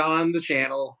always be on the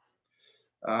channel.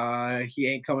 He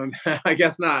ain't coming back. I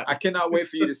guess not. I cannot wait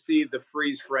for you to see the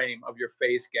freeze frame of your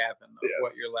face, Gavin, of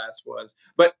what your last was.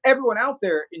 But everyone out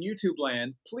there in YouTube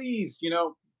land, please,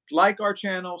 like our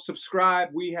channel, subscribe.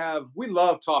 We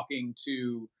love talking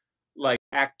to like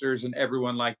actors and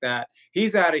everyone like that.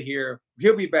 He's out of here.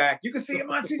 He'll be back. You can see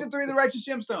him on season 3 of The Righteous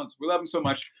Gemstones. We love him so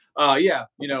much.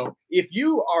 If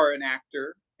you are an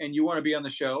actor and you want to be on the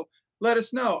show, let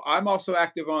us know. I'm also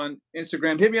active on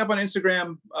Instagram. Hit me up on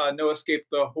Instagram, No Escape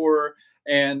the Horror,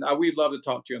 and we'd love to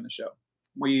talk to you on the show.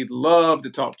 We'd love to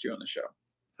talk to you on the show.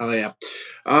 Oh yeah.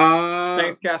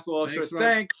 Thanks, Castle Ultra.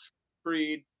 Thanks,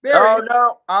 Creed.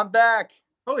 No, I'm back.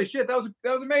 Holy shit, that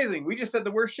was amazing. We just said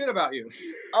the worst shit about you.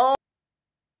 Oh.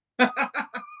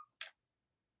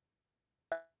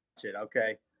 Shit.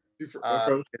 Okay.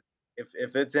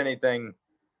 If it's anything,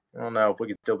 I don't know if we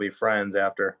could still be friends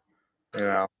after.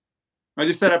 I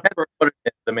just said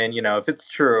I mean, if it's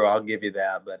true, I'll give you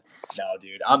that. But no,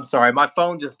 dude, I'm sorry. My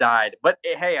phone just died. But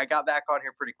hey, I got back on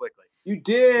here pretty quickly. You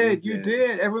did.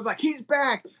 Everyone's like, he's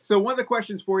back. So one of the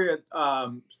questions for you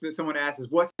that someone asked is,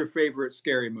 what's your favorite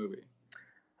scary movie?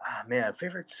 Man,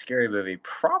 favorite scary movie?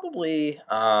 Probably,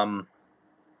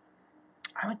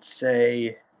 I would say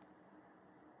it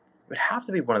would have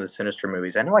to be one of the Sinister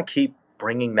movies. I know I keep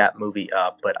bringing that movie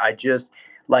up, but I just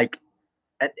like,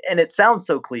 and it sounds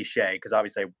so cliche because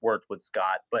obviously I worked with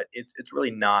Scott, but it's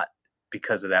really not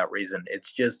because of that reason.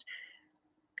 It's just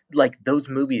like those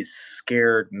movies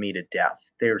scared me to death.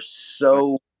 They're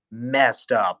so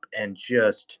messed up and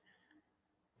just,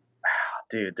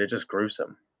 dude, they're just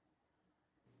gruesome.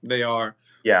 They are.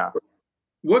 Yeah.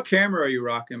 What camera are you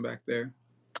rocking back there?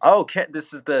 Oh,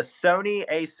 this is the Sony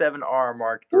A7R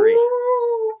Mark III.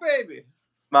 Ooh, baby.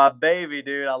 My baby,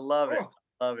 dude. I love it. Oh.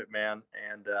 Love it, man.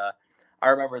 And I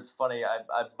remember it's funny. I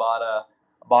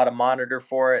bought a monitor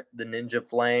for it, the Ninja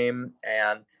Flame,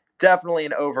 and definitely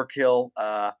an overkill,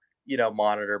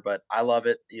 monitor. But I love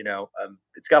it.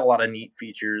 It's got a lot of neat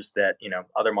features that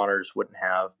other monitors wouldn't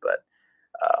have. But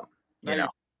now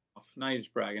you're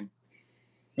just bragging.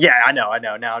 Yeah, I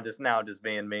know. Now I'm just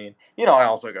being mean. I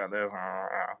also got this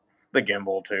the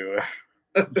gimbal too.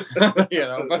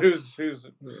 But who's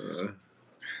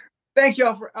thank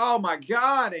y'all for, oh my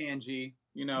God, Angie,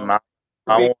 for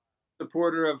being a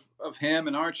supporter of him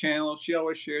and our channel. She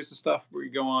always shares the stuff where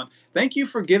you go on. Thank you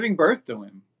for giving birth to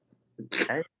him.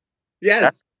 Hey,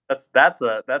 Yes. That's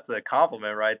a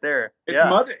compliment right there.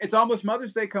 It's almost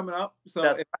Mother's Day coming up. So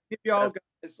if I give y'all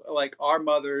guys like our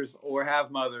mothers or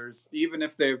have mothers, even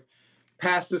if they've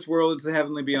passed this world into the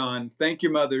heavenly beyond, thank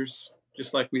your mothers,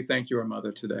 just like we thank your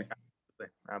mother today.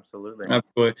 Absolutely.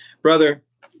 Brother,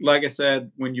 like I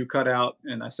said, when you cut out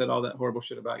and I said all that horrible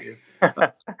shit about you.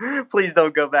 Please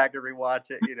don't go back and rewatch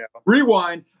it,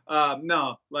 Rewind.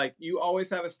 No, like you always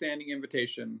have a standing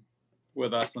invitation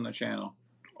with us on the channel.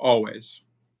 Always.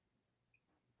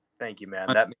 Thank you, man.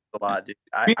 That means a lot, dude.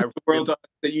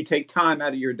 That you take time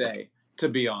out of your day to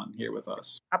be on here with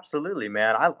us. Absolutely,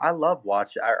 man. I love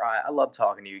watching. I love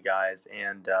talking to you guys,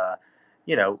 and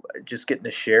just getting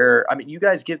to share. I mean, you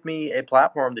guys give me a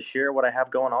platform to share what I have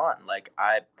going on. Like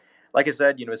I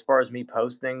said, as far as me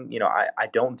posting, I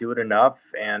don't do it enough,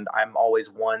 and I'm always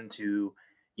one to,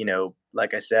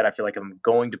 like I said, I feel like if I'm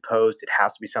going to post, it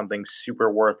has to be something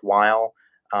super worthwhile.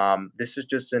 This is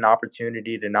just an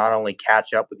opportunity to not only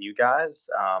catch up with you guys,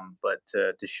 but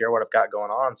to share what I've got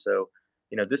going on. So,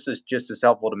 this is just as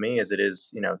helpful to me as it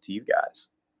is, to you guys.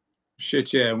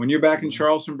 Shit, yeah. When you're back in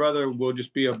Charleston, brother, we'll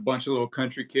just be a bunch of little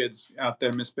country kids out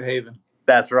there misbehaving.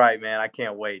 That's right, man. I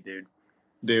can't wait, dude.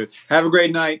 Dude, have a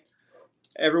great night.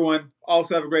 Everyone,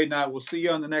 also have a great night. We'll see you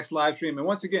on the next live stream. And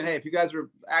once again, hey, if you guys are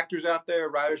actors out there,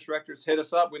 writers, directors, hit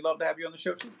us up. We'd love to have you on the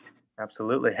show, too.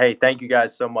 Absolutely. Hey, thank you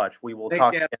guys so much. We will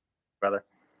talk again, brother.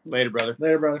 Later, brother.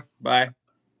 Later, brother. Bye.